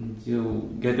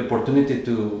you get the opportunity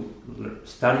to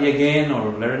study again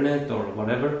or learn it or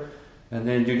whatever, and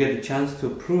then you get the chance to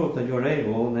prove that you're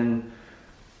able. Then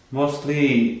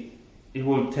mostly it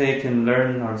will take and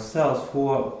learn ourselves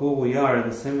who we are in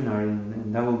the seminary,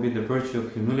 and that will be the virtue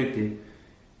of humility,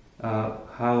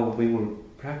 how we will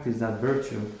practice that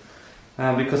virtue.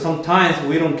 Because sometimes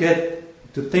we don't get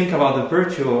to think about the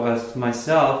virtue. As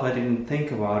myself, I didn't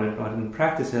think about it, I didn't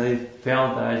practice it. I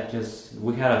felt that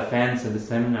we had a fence at the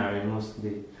seminary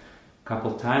mostly. A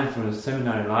couple times through the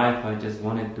seminary life, I just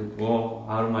wanted to go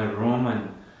out of my room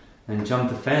and jump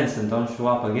the fence and don't show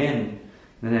up again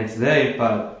the next day.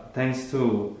 But thanks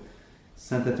to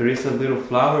Santa Teresa of Little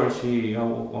Flower, she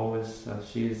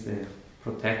is the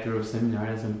protector of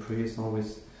seminaries and priests.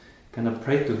 Always kind of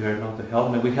prayed to her not to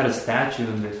help me. We had a statue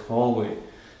in this hallway,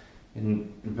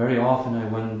 and very often I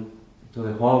went to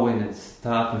the hallway and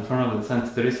stopped in front of the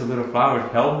Santa Teresa of Little Flower.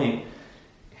 Help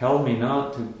me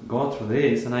not to go through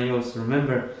this. And I always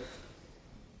remember,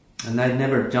 and I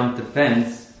never jumped the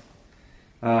fence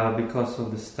because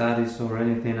of the studies or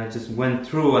anything. I just went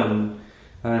through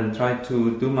and tried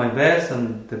to do my best,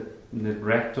 and the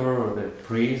rector or the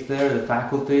priest there, the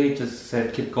faculty, just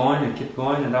said keep going,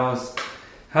 and that was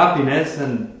happiness.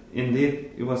 And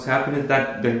indeed it was happiness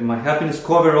that my happiness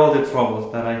covered all the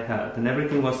troubles that I had, and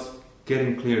everything was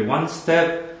getting clear. One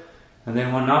step, and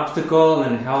then one obstacle,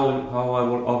 and how I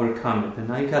will overcome it.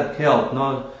 And I got help.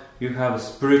 Now you have a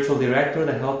spiritual director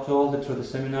that helped you all through the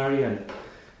seminary, and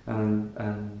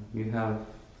you have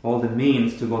all the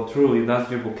means to go through. If that's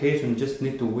your vocation, you just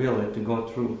need to will it to go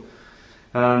through.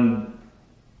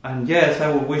 And yes,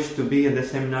 I would wish to be in the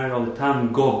seminary all the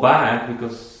time, go back,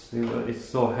 because it's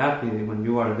so happy when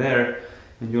you are there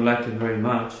and you like it very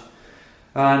much.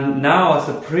 And now as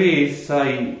a priest,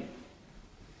 I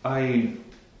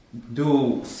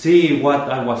do see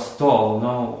what I was told,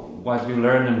 what you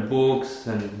learn in books,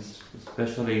 and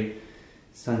especially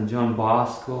St. John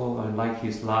Bosco. I like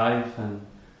his life, and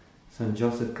St.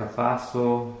 Joseph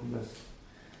Cafasso,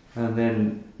 and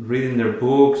then reading their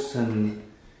books, and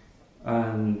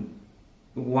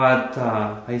what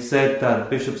I said that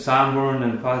Bishop Sanborn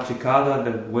and Father Chicada,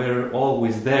 that were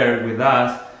always there with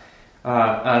us,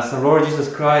 as our Lord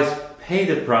Jesus Christ paid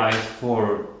the price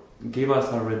for give us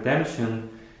our redemption.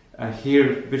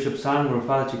 Here Bishop Sanborn,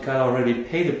 Father Chicada already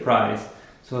paid the price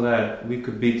so that we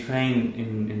could be trained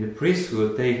in the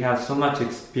priesthood. They have so much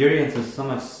experience and so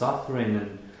much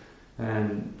suffering,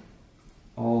 and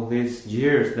all these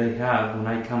years they have. When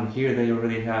I come here, they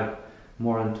already have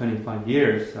more than 25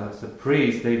 years as a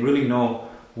priest. They really know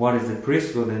what is the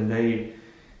priesthood, and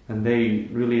they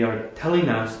really are telling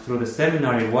us through the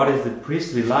seminary what is the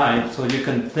priestly life, so you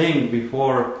can think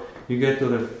before you get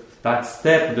to that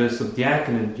step, the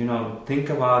subdiaconate, think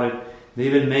about it. They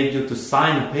even make you to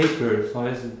sign a paper. So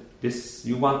is this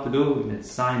you want to do, and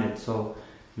sign it. So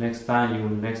next day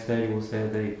you will say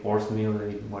they forced me or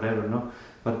they whatever, no?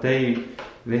 But they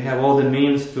have all the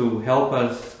means to help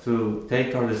us to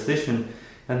take our decision,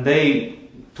 and they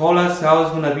told us how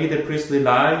it's going to be the priestly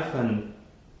life and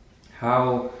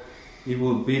how it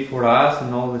will be for us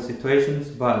in all the situations,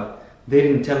 but they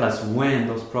didn't tell us when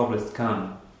those problems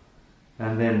come.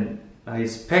 And then I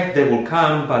expect they will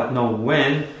come, but not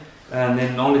when. And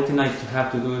then the only thing I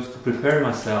have to do is to prepare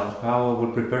myself. How I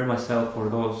will prepare myself for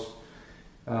those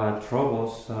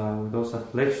troubles, those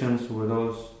afflictions, or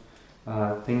those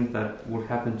things that will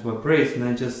happen to a priest. And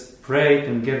then just pray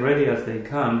and get ready as they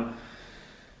come.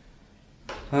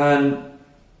 And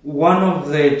one of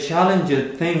the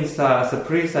challenging things as a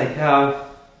priest I have,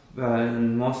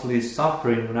 and mostly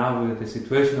suffering now with the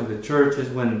situation of the church, is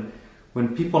when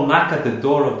people knock at the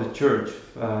door of the church.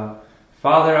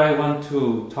 Father, I want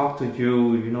to talk to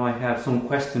you. I have some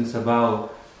questions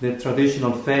about the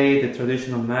traditional faith, the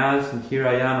traditional Mass, and here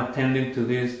I am attending to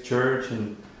this church,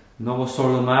 and Novus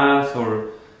Ordo Mass,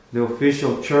 or the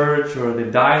official church, or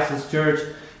the diocese church.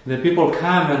 The people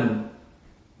come, and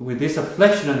with this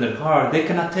affliction in their heart, they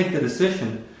cannot take the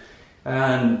decision.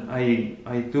 And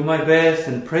I do my best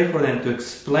and pray for them to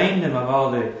explain them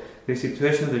about the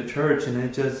situation of the church, and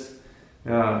it just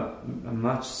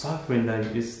much suffering that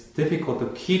it's difficult to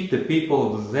keep the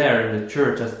people there in the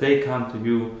church as they come to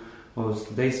you, as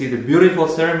they see the beautiful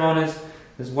ceremonies.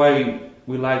 That's why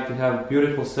we like to have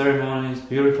beautiful ceremonies,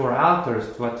 beautiful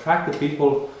altars, to attract the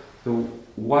people to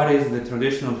what is the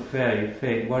traditional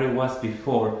faith, what it was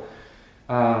before.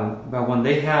 But when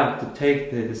they have to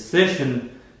take the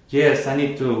decision, yes, I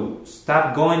need to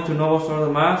stop going to Novus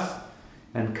Ordo Mass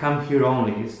and come here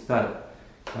only. It's that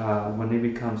when it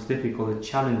becomes difficult and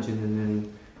challenging, and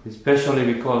then especially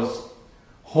because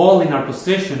holding our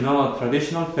position,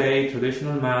 traditional faith,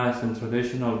 traditional Mass, and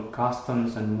traditional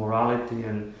customs and morality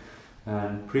and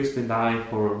priestly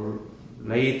life or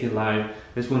laity life,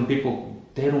 is when people,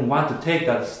 they don't want to take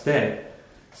that step,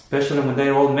 especially when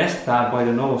they're all messed up by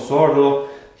the Novus Ordo.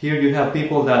 Here you have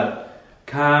people that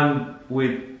come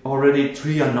with already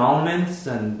 3 annulments,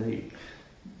 and they,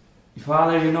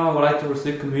 Father, I would like to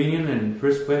receive communion, and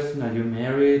first question, are you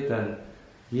married? And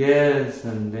yes,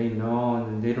 and they know,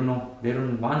 and they don't know, they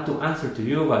don't want to answer to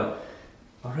you, but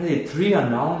already 3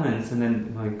 annulments, and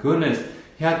then, my goodness,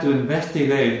 you have to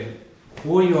investigate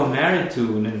who you are married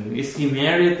to, and is he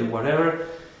married, or whatever,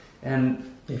 and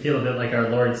you feel a bit like our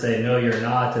Lord saying, no, you're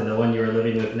not, and the one you are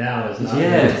living with now is not.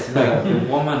 Yes, like the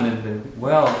woman and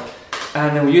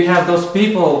then when you have those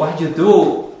people, what you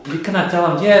do, you cannot tell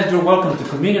them, yes, you're welcome to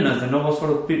communion, as the Novus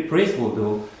Ordo priest will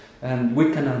do, and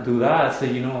we cannot do that. So,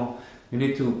 you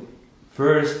need to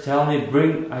first tell me,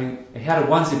 I had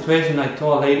one situation, I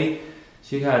told a lady,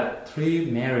 she had 3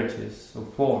 marriages, or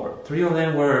 4. 3 of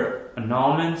them were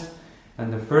annulments,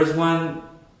 and the first one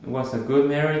was a good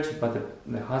marriage, but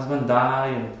the husband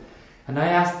died, and I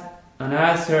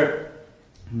asked her,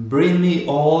 bring me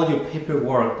all your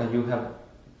paperwork that you have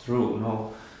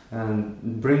through, and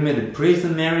bring me the priest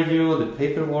that married you, the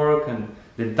paperwork, and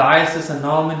the diocese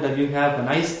annulment that you have. And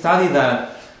I studied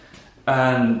that,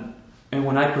 and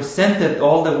when I presented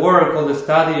all the work, all the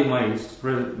study,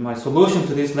 my solution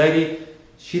to this lady,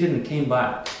 she didn't came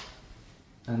back.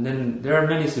 And then there are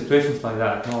many situations like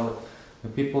that. the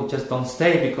people just don't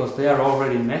stay because they are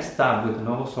already messed up with the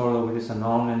Novus Ordo, with these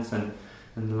annulments and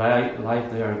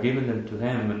life they are giving them to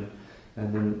them,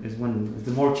 and then it's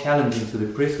more challenging to the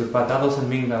priesthood. But that doesn't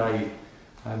mean that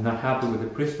I'm not happy with the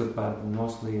priesthood, but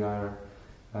mostly we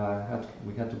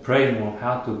had to pray more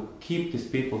how to keep these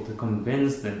people, to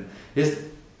convince them.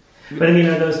 But I mean,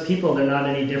 are those people, they're not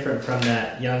any different from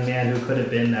that young man who could have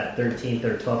been that 13th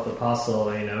or 12th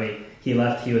apostle. You know, he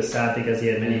left, he was sad because he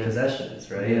had many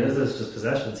possessions, right? Yeah. Those are just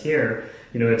possessions. Here,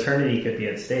 you know, eternity could be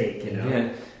at stake, you know. Yeah.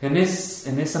 And it's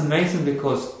amazing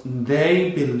because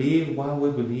they believe what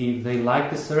we believe. They like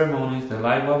the ceremonies, they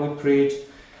like what we preach,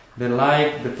 they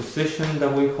like the position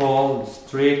that we hold,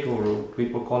 strict, or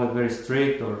people call it very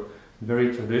strict or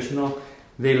very traditional.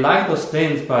 They like those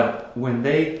things, but when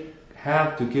they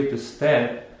have to give the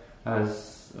step,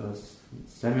 as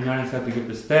seminarians have to give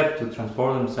the step to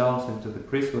transform themselves into the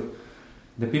priesthood,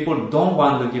 the people don't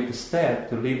want to give the step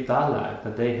to live that life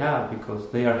that they have because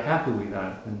they are happy with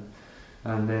that.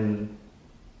 And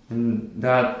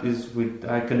that is with,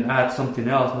 I can add something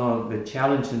else, no, the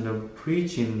challenge in the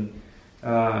preaching,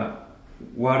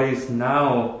 what is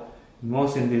now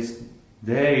most in these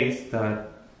days that,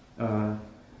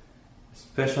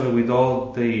 especially with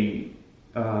all the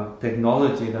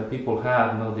technology that people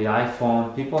have, you know, the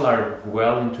iPhone, people are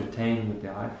well entertained with the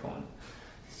iPhone.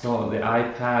 So the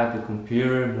iPad, the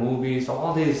computer, movies,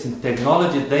 all these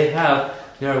technologies they have,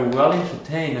 they are well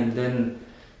entertained, and then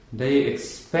they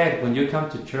expect when you come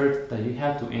to church that you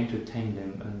have to entertain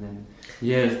them. And then,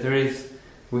 yes,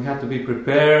 we have to be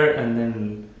prepared, and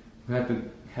then we have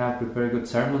to prepare good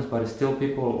sermons, but still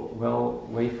people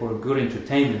wait for a good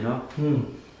entertainment, no?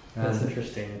 That's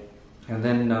interesting. And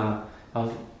then,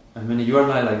 you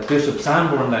are like Bishop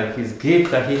Sanborn, like his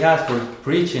gift that he has for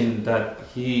preaching, that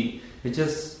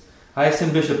I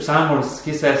seen Bishop Sanborn,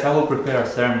 he says, I will prepare a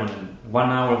sermon. In 1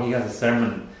 hour he has a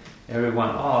sermon.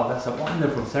 Everyone, oh, that's a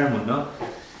wonderful sermon, no?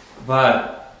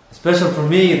 But especially for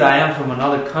me, that I am from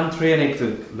another country, I need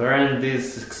to learn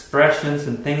these expressions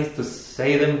and things to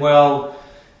say them well,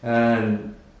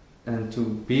 and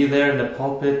to be there in the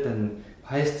pulpit. And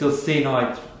I still see,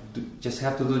 I just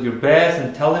have to do your best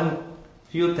and tell them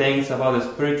a few things about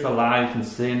the spiritual life and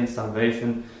sin and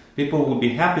salvation. People will be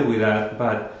happy with that,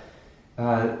 but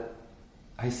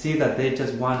I see that they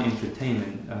just want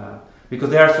entertainment because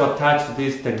they are so attached to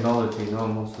this technology.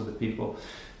 Most of the people.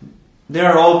 There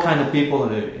are all kind of people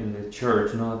in the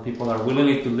church. People are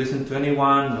willing to listen to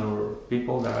anyone, or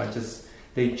people that are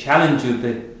they challenge you.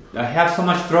 That I have so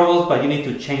much troubles, but you need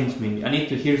to change me. I need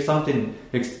to hear something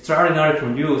extraordinary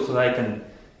from you so that I can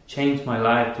change my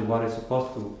life to what it's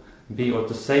supposed to be, or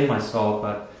to save my soul.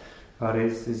 But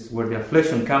it's where the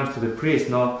affliction comes to the priest.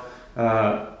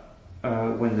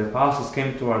 When the apostles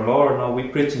came to our Lord, we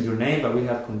preach in your name, but we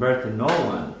have converted no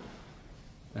one.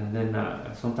 And then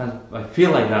sometimes I feel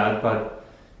like that, but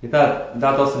that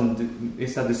doesn't.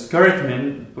 It's a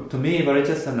discouragement to me, but it's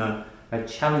just a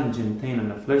challenging thing,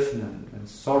 an affliction, and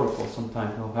sorrowful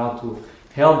sometimes. How to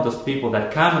help those people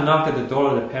that come and knock at the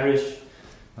door of the parish,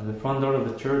 at the front door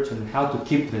of the church, and how to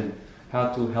keep them, how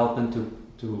to help them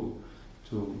to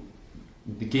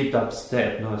give that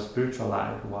step, spiritual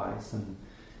life wise.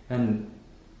 And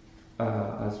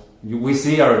as we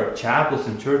see our chapels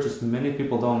and churches, many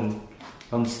people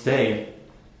don't stay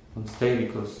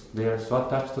because they are so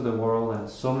attached to the world and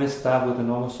so messed up with the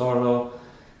Novus Ordo.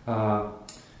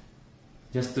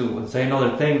 Just to say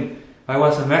another thing, I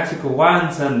was in Mexico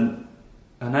once, and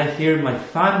I hear my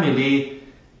family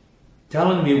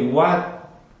telling me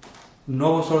what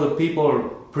Novus Ordo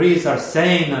priests are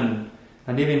saying,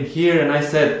 and even here, and I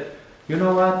said, you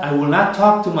know what, I will not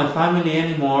talk to my family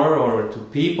anymore or to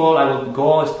people. I will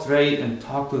go straight and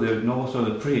talk to the Novus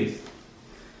Ordo priest.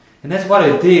 And that's what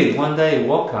I did. One day I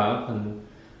woke up and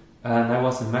I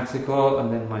was in Mexico,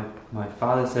 and then my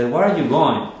father said, where are you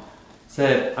going? I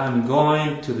said, I'm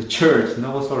going to the church,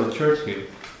 Novus Ordo church here.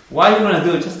 Why are you going to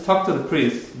do it? Just talk to the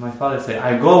priest. My father said,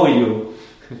 I go with you.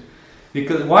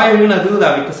 Because why are you going to do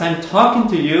that? Because I'm talking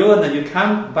to you, and then you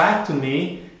come back to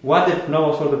me what the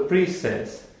Novus Ordo priest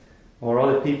says. Or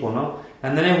other people, no?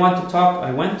 And then I want to talk.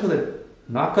 I went to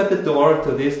knock at the door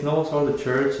to this Novus Ordo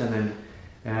church,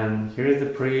 and here is the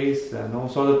priest,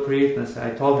 Novus Ordo priest, and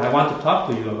I told him, I want to talk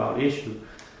to you about issue.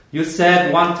 You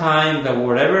said one time that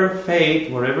whatever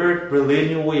faith, whatever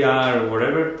religion we are, or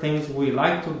whatever things we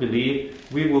like to believe,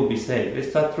 we will be saved.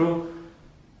 Is that true?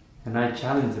 And I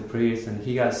challenged the priest, and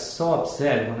he got so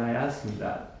upset when I asked him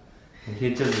that. And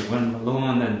he just went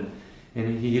balloon,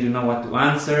 and he didn't know what to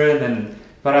answer, and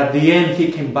But at the end,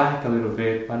 he came back a little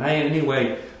bit. But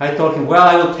anyway, I told him, well,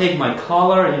 I will take my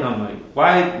collar.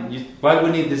 Why we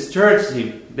need this church?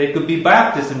 They could be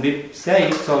Baptist and be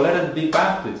saved, so let us be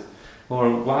Baptist. Or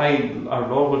why our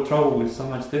Lord will trouble with so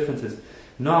much differences?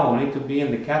 No, we need to be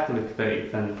in the Catholic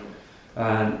faith, and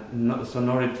so in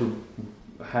order to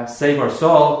save our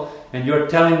soul. And you're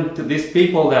telling to these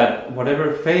people that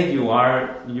whatever faith you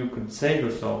are, you could save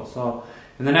your soul. So,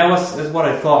 and then that's what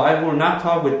I thought. I will not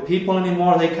talk with people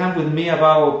anymore. They come with me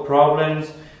about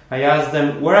problems. I ask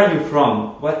them, where are you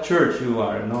from? What church you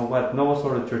are? No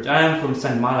sort of church. I am from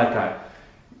St. Malachi.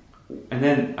 And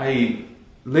then I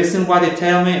listen what they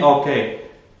tell me. Okay,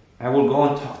 I will go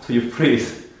and talk to your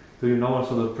priest, to your noble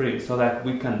sort of priest, so that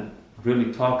we can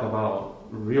really talk about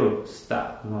real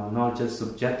stuff, not just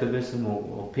subjectivism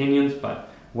or opinions, but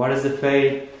what is the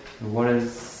faith, and what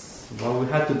we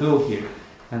have to do here.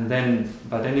 And then,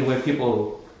 but anyway,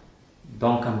 people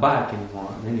don't come back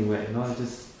anymore. Anyway, it's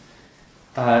just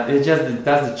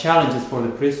that's the challenges for the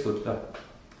priesthood,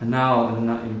 and now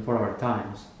for our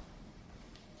times.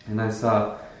 And that's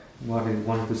what I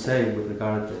wanted to say with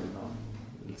regard to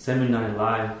seminary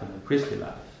life and the priestly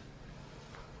life.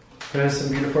 There's some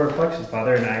beautiful reflections,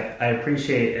 Father, and I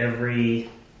appreciate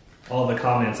all the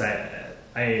comments.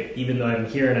 I even though I'm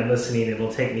here and I'm listening, it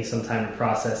will take me some time to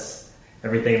process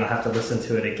everything. I'll have to listen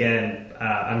to it again.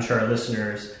 I'm sure our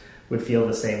listeners would feel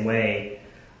the same way.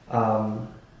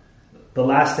 The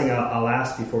last thing I'll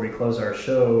ask before we close our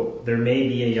show, there may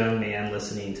be a young man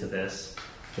listening to this,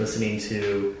 listening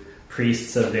to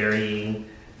priests of varying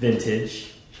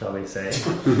vintage, shall we say,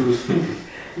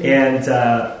 and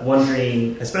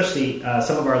wondering, especially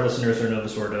some of our listeners are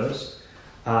Novus Ordos.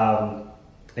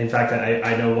 In fact,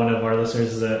 I know one of our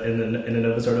listeners is in a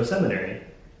Novus Ordo seminary,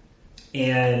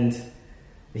 and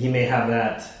he may have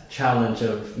that challenge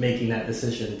of making that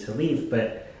decision to leave.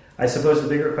 But I suppose the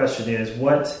bigger question is,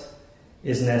 what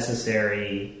is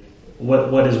necessary?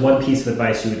 What is one piece of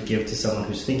advice you would give to someone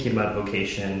who's thinking about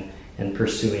vocation and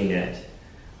pursuing it?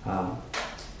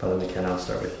 Father McKenna, I'll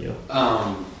start with you.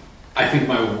 I think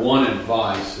my one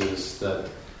advice is that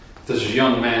if there's a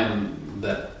young man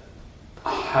that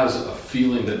has a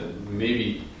feeling that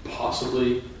maybe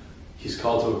possibly he's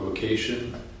called to a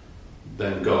vocation,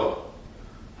 then go.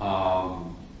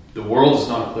 The world is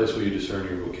not a place where you discern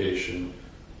your vocation.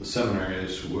 The seminary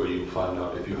is where you find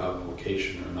out if you have a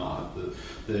vocation or not.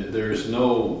 There is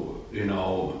no,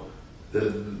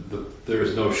 there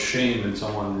is no shame in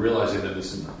someone realizing that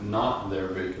it's not their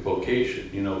vocation.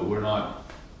 We're not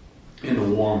in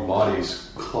the Warm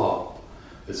Bodies Club.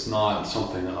 It's not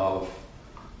something of,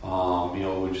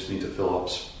 we just need to fill up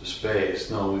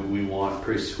space. No, we want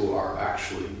priests who are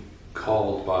actually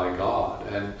called by God.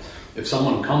 And if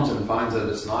someone comes and finds that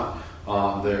it's not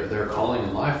their calling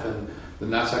in life, then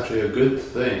that's actually a good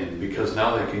thing, because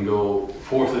now they can go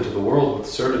forth into the world with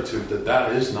certitude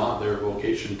that is not their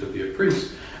vocation to be a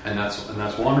priest, and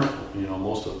that's wonderful.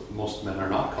 Most men are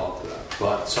not called to that,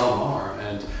 but some are,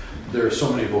 and there are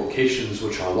so many vocations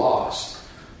which are lost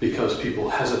because people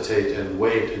hesitate and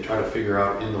wait and try to figure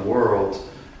out in the world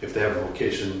if they have a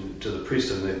vocation to the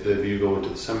priesthood, and they view going to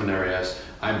the seminary as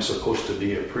I'm supposed to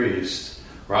be a priest,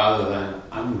 rather than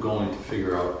I'm going to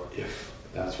figure out if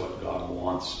that's what God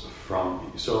wants from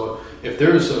me. So if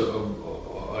there's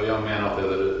a young man out there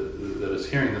that is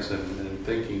hearing this and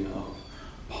thinking of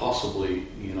possibly,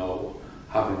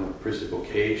 having a priestly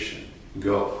vocation,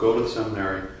 go to the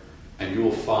seminary, and you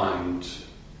will find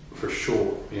for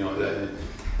sure, that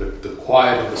the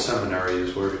quiet of the seminary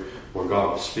is where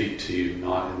God will speak to you,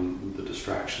 not in the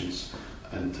distractions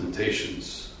and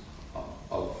temptations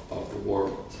of the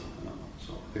world.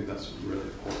 So I think that's really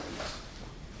important.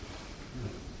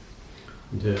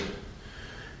 To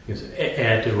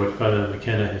add to what Father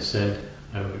McKenna has said,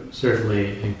 I would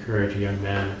certainly encourage a young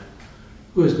man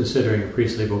who is considering a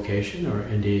priestly vocation, or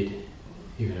indeed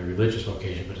even a religious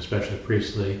vocation, but especially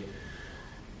priestly,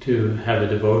 to have a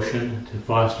devotion, to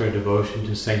foster a devotion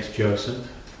to Saint Joseph,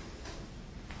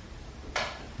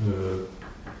 who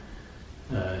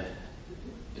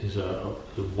is a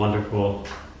wonderful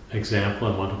example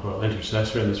and wonderful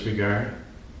intercessor in this regard,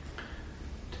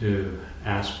 to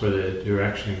ask for the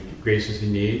direction and graces he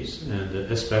needs, and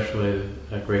especially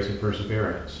that grace of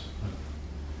perseverance.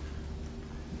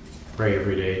 Pray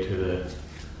every day to the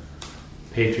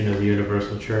patron of the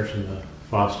universal church and the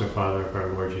foster father of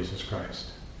our Lord Jesus Christ.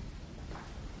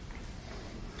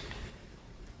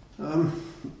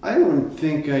 I don't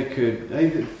think I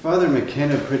could. Father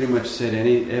McKenna pretty much said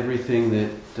everything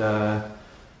that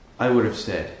I would have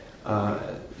said,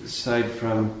 aside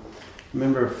from,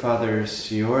 remember Father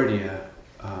Ciordia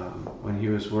when he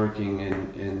was working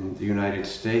in the United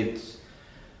States.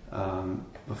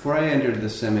 Before I entered the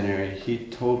seminary, he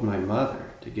told my mother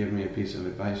to give me a piece of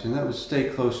advice, and that was stay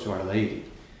close to Our Lady.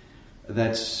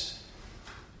 That's,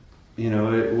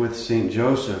 with St.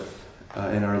 Joseph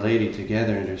and Our Lady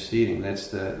together interceding, that's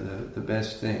the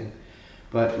best thing.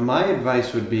 But my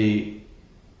advice would be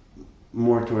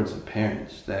more towards the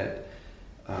parents, that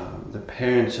the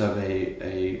parents of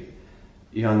a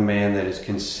young man that is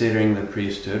considering the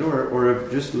priesthood, or of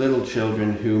just little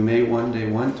children who may one day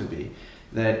want to be,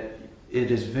 that it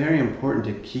is very important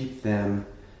to keep them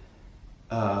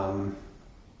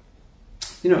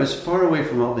as far away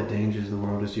from all the dangers of the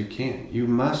world as you can. You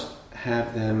must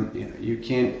have them, you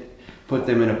can't put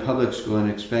them in a public school and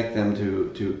expect them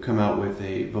to come out with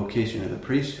a vocation of the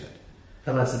priesthood.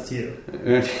 Unless it's you.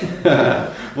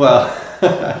 Well,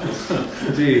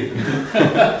 gee.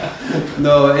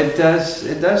 No, it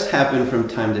does happen from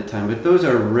time to time, but those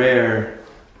are rare,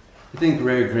 I think,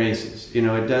 rare graces.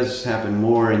 It does happen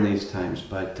more in these times,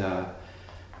 but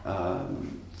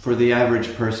for the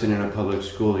average person in a public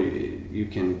school, you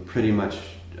can pretty much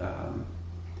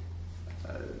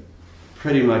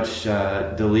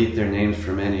delete their names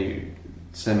from any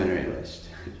seminary list.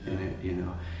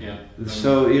 Yeah.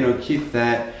 So keep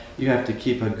that. You have to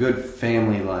keep a good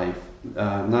family life,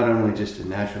 not only just a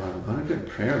natural life, but a good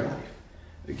prayer life.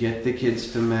 Get the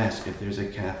kids to Mass. If there's a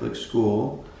Catholic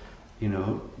school,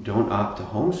 don't opt to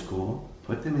homeschool.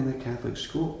 Put them in the Catholic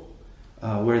school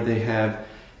where they have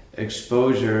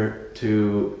exposure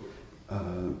to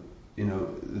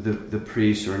the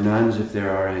priests or nuns, if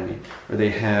there are any, or they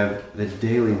have the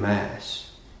daily Mass.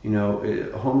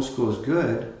 Homeschool is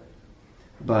good,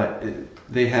 but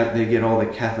they get all the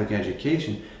Catholic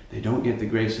education. They don't get the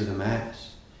grace of the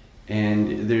Mass,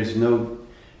 and there's no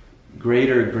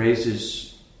greater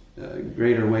graces,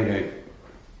 greater way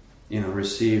to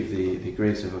receive the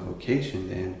grace of a vocation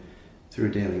than through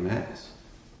daily Mass.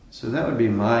 So that would be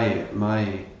my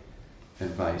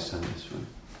advice on this one.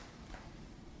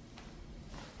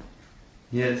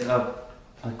 Yes, I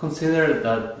consider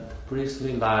that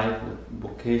priestly life,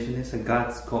 vocation, is a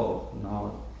God's call.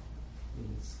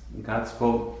 It's God's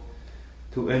call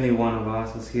to any one of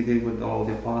us, as He did with all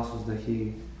the apostles that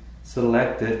He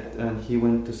selected, and He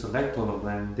went to select all of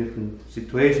them in different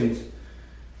situations.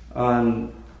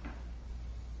 And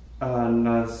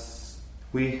as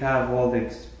we have all the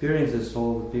experiences,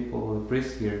 all the people, all the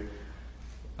priests here,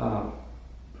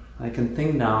 I can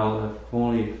think now that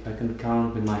if I can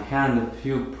count with my hand a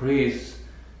few priests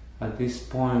at this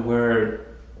point were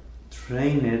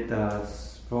trained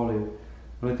as probably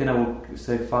the only thing I would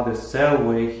say, Father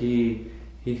Selway. He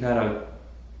has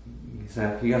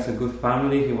a good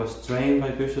family. He was trained by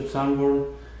Bishop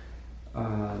Sanborn,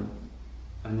 and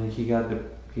then he got the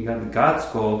God's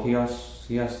call. He had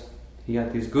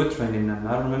this good training, and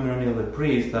I don't remember any other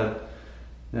priest that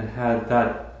had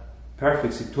that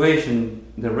perfect situation.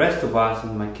 The rest of us,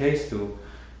 in my case too,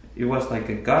 it was like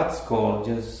a God's call.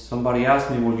 Just somebody asked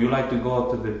me, would you like to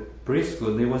go to the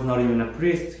priesthood? He was not even a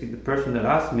priest. The person that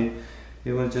asked me,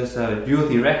 he was just a youth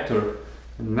director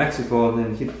in Mexico,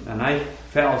 and I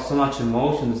felt so much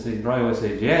emotion to say, right away, I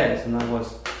said yes, and I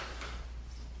was...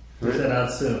 You said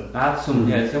Atsum. Atsum,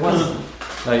 yes. I was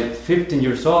like 15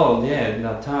 years old, at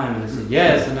that time, and I said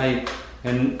yes,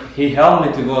 and he helped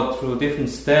me to go through different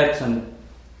steps, and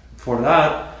for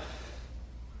that.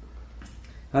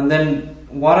 And then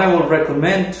what I would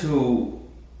recommend to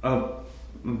a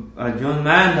young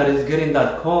man that is getting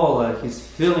that call, he's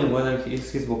feeling whether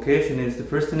his vocation is, the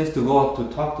first thing is to go to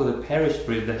talk to the parish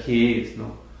priest that he is.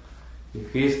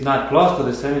 If he's not close to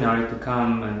the seminary, to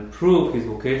come and prove his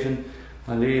vocation,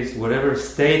 at least whatever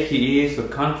state he is or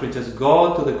country, just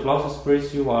go to the closest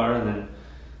priest you are, and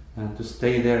to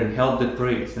stay there and help the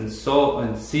priest and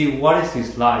see what is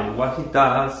his life, what he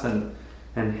does, and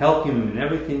help him in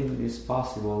everything is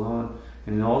possible, and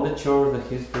in all the chores that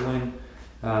he's doing,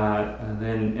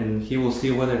 and he will see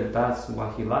whether that's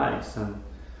what he likes, and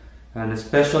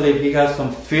especially if he has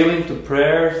some feeling to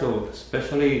prayer, so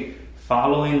especially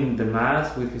following the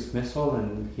Mass with his missal,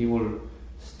 and he will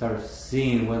start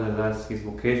seeing whether that's his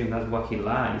vocation, that's what he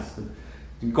likes. And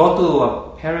go to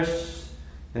a parish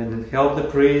and help the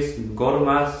priest, go to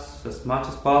Mass as much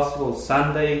as possible,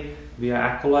 Sunday, be an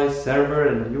acolyte server,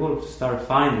 and you will start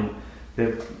finding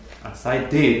as I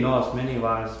did, as many of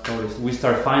us probably, we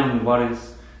start finding what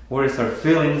is our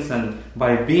feelings, and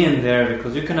by being there,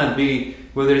 because you cannot be,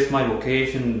 whether it's my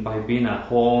vocation, by being at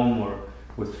home or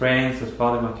with friends, as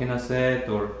Father McKenna said,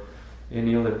 or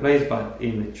any other place, but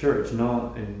in the church,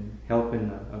 and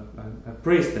helping a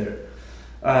priest there.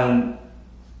 And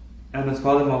as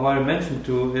Father Maguire mentioned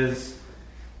too, is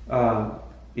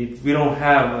if we don't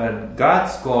have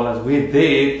God's call as we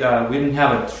did, we didn't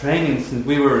have a training since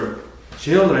we were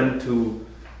children to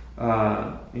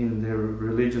in their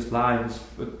religious lives.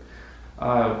 But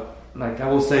like I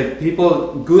will say,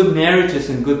 good marriages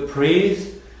and good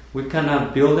priests, we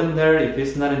cannot build them there if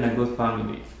it's not in a good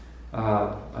family.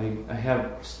 I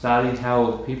have studied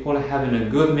how people are having a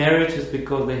good marriage is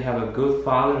because they have a good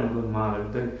father and good mother.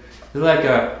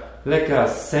 They're like a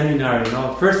seminary,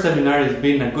 First seminary is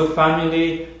being a good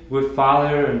family, good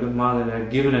father and good mother. They're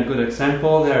giving a good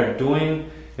example. They're doing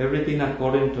everything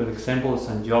according to the example of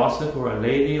St. Joseph or a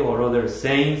lady or other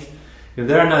saints. If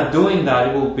they're not doing that,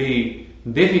 it will be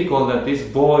difficult that this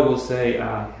boy will say,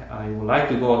 I would like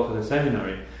to go to the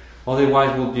seminary.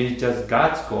 Otherwise, it will be just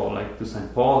God's call, like to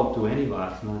St. Paul, to any of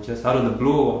us, just out of the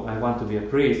blue, I want to be a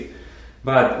priest.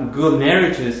 But good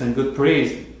marriages and good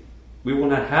priests, we will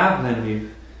not have them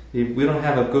if we don't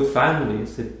have a good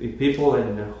families. If people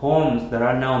in their homes that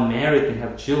are now married and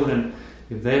have children,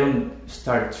 if they don't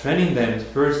start training them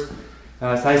first,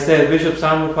 as I said, Bishop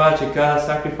Samuel Pachika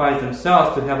sacrificed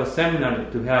themselves to have a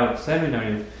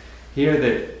seminary. Here,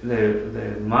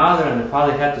 the mother and the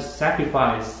father had to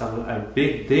sacrifice a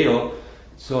big deal,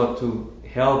 so to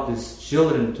help these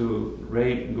children to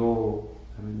raise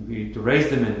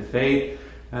them in the faith,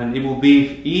 and it will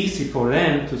be easy for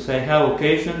them to say have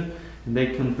vocation, and they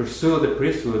can pursue the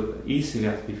priesthood easily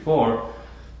as before.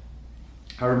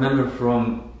 I remember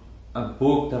from a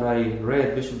book that I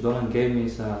read, Bishop Dolan gave me,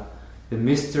 The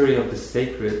Mystery of the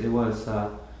Sacred. It was I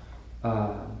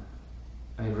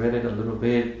read it a little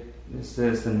bit. It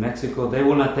says in Mexico they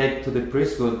will not take to the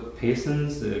priesthood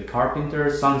peasants,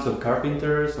 carpenters, sons of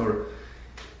carpenters, or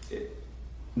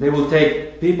they will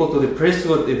take people to the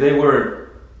priesthood if they were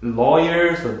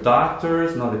lawyers or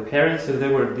doctors. The parents, if they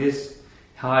were these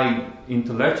high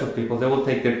intellectual people, they will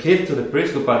take their kids to the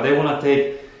priesthood, but they will not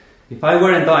take. If I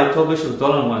were in that, I told Bishop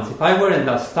Dolan once, if I were in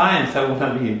those times, I would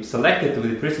not be selected to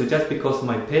the priesthood just because of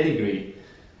my pedigree.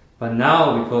 But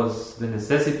now, because the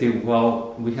necessity,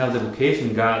 we have the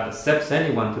vocation, God accepts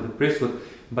anyone to the priesthood.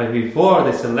 But before,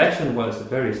 the selection was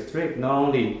very strict, not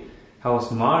only how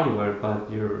smart you were, but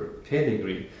your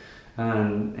pedigree.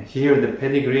 And here, the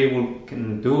pedigree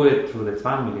can do it through the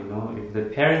family. If the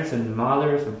parents and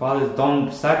mothers and fathers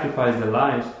don't sacrifice their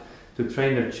lives to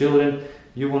train their children,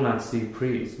 you will not see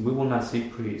priests. We will not see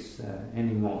priests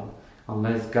anymore,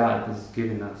 unless God is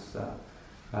giving us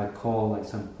a call like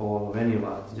St. Paul or any of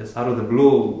us. Just out of the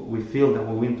blue, we feel that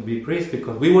we want to be priests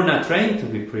because we were not trained to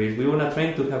be priests. We were not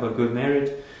trained to have a good marriage.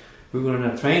 We were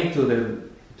not trained to the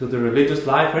religious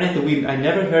life or anything. I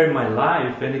never heard in my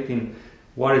life anything,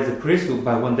 what is a priesthood?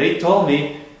 But when they told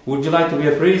me, would you like to be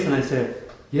a priest? And I said,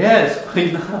 yes,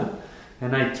 why not?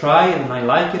 And I tried and I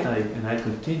like it and I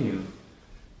continue.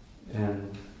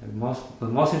 And the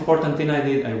most important thing I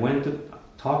did, I went to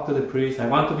talk to the priest. I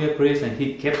want to be a priest, and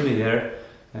he kept me there.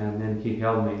 And then he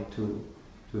helped me to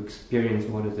experience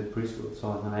what is the priesthood.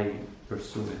 So I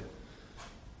pursued it.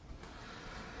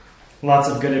 Lots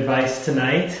of good advice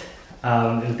tonight.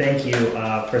 And thank you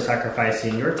for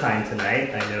sacrificing your time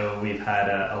tonight. I know we've had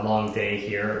a long day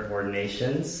here at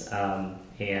Ordinations. And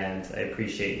I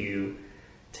appreciate you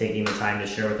taking the time to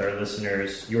share with our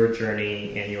listeners your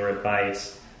journey and your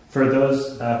advice. For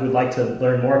those who'd like to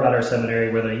learn more about our seminary,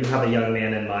 whether you have a young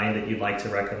man in mind that you'd like to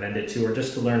recommend it to, or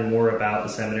just to learn more about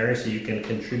the seminary so you can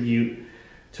contribute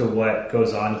to what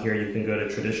goes on here, you can go to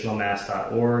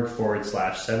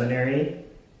traditionalmass.org/seminary,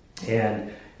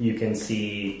 and you can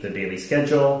see the daily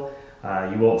schedule.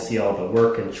 You won't see all the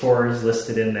work and chores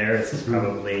listed in there. This is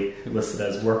probably listed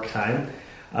as work time.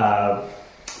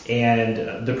 And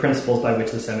the principles by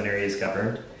which the seminary is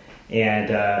governed. And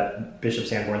Bishop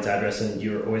Sanborn's address, and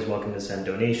you're always welcome to send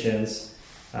donations.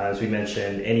 As we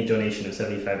mentioned, any donation of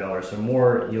 $75 or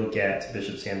more, you'll get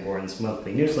Bishop Sanborn's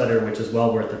monthly newsletter, which is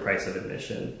well worth the price of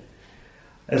admission.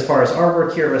 As far as our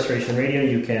work here at Restoration Radio,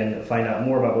 you can find out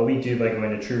more about what we do by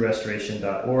going to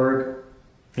truerestoration.org.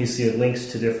 You see links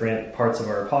to different parts of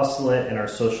our apostolate and our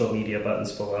social media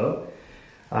buttons below.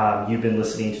 You've been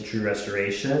listening to True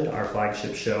Restoration, our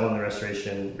flagship show on the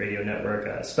Restoration Radio Network,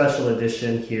 a special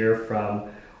edition here from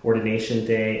Ordination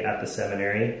Day at the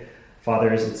seminary.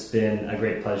 Fathers, it's been a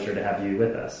great pleasure to have you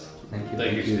with us. Thank you.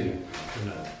 Thank you, Steve. Good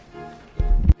night.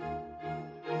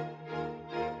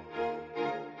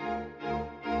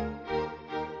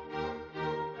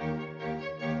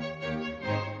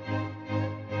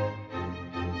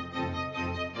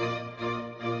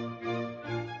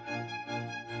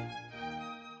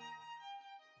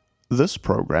 This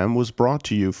program was brought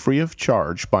to you free of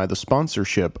charge by the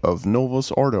sponsorship of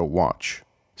Novus Ordo Watch.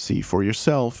 See for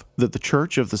yourself that the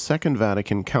Church of the Second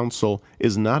Vatican Council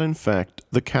is not in fact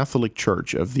the Catholic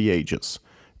Church of the ages.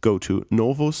 Go to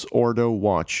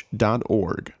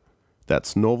novusordowatch.org.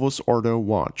 That's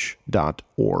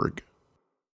novusordowatch.org.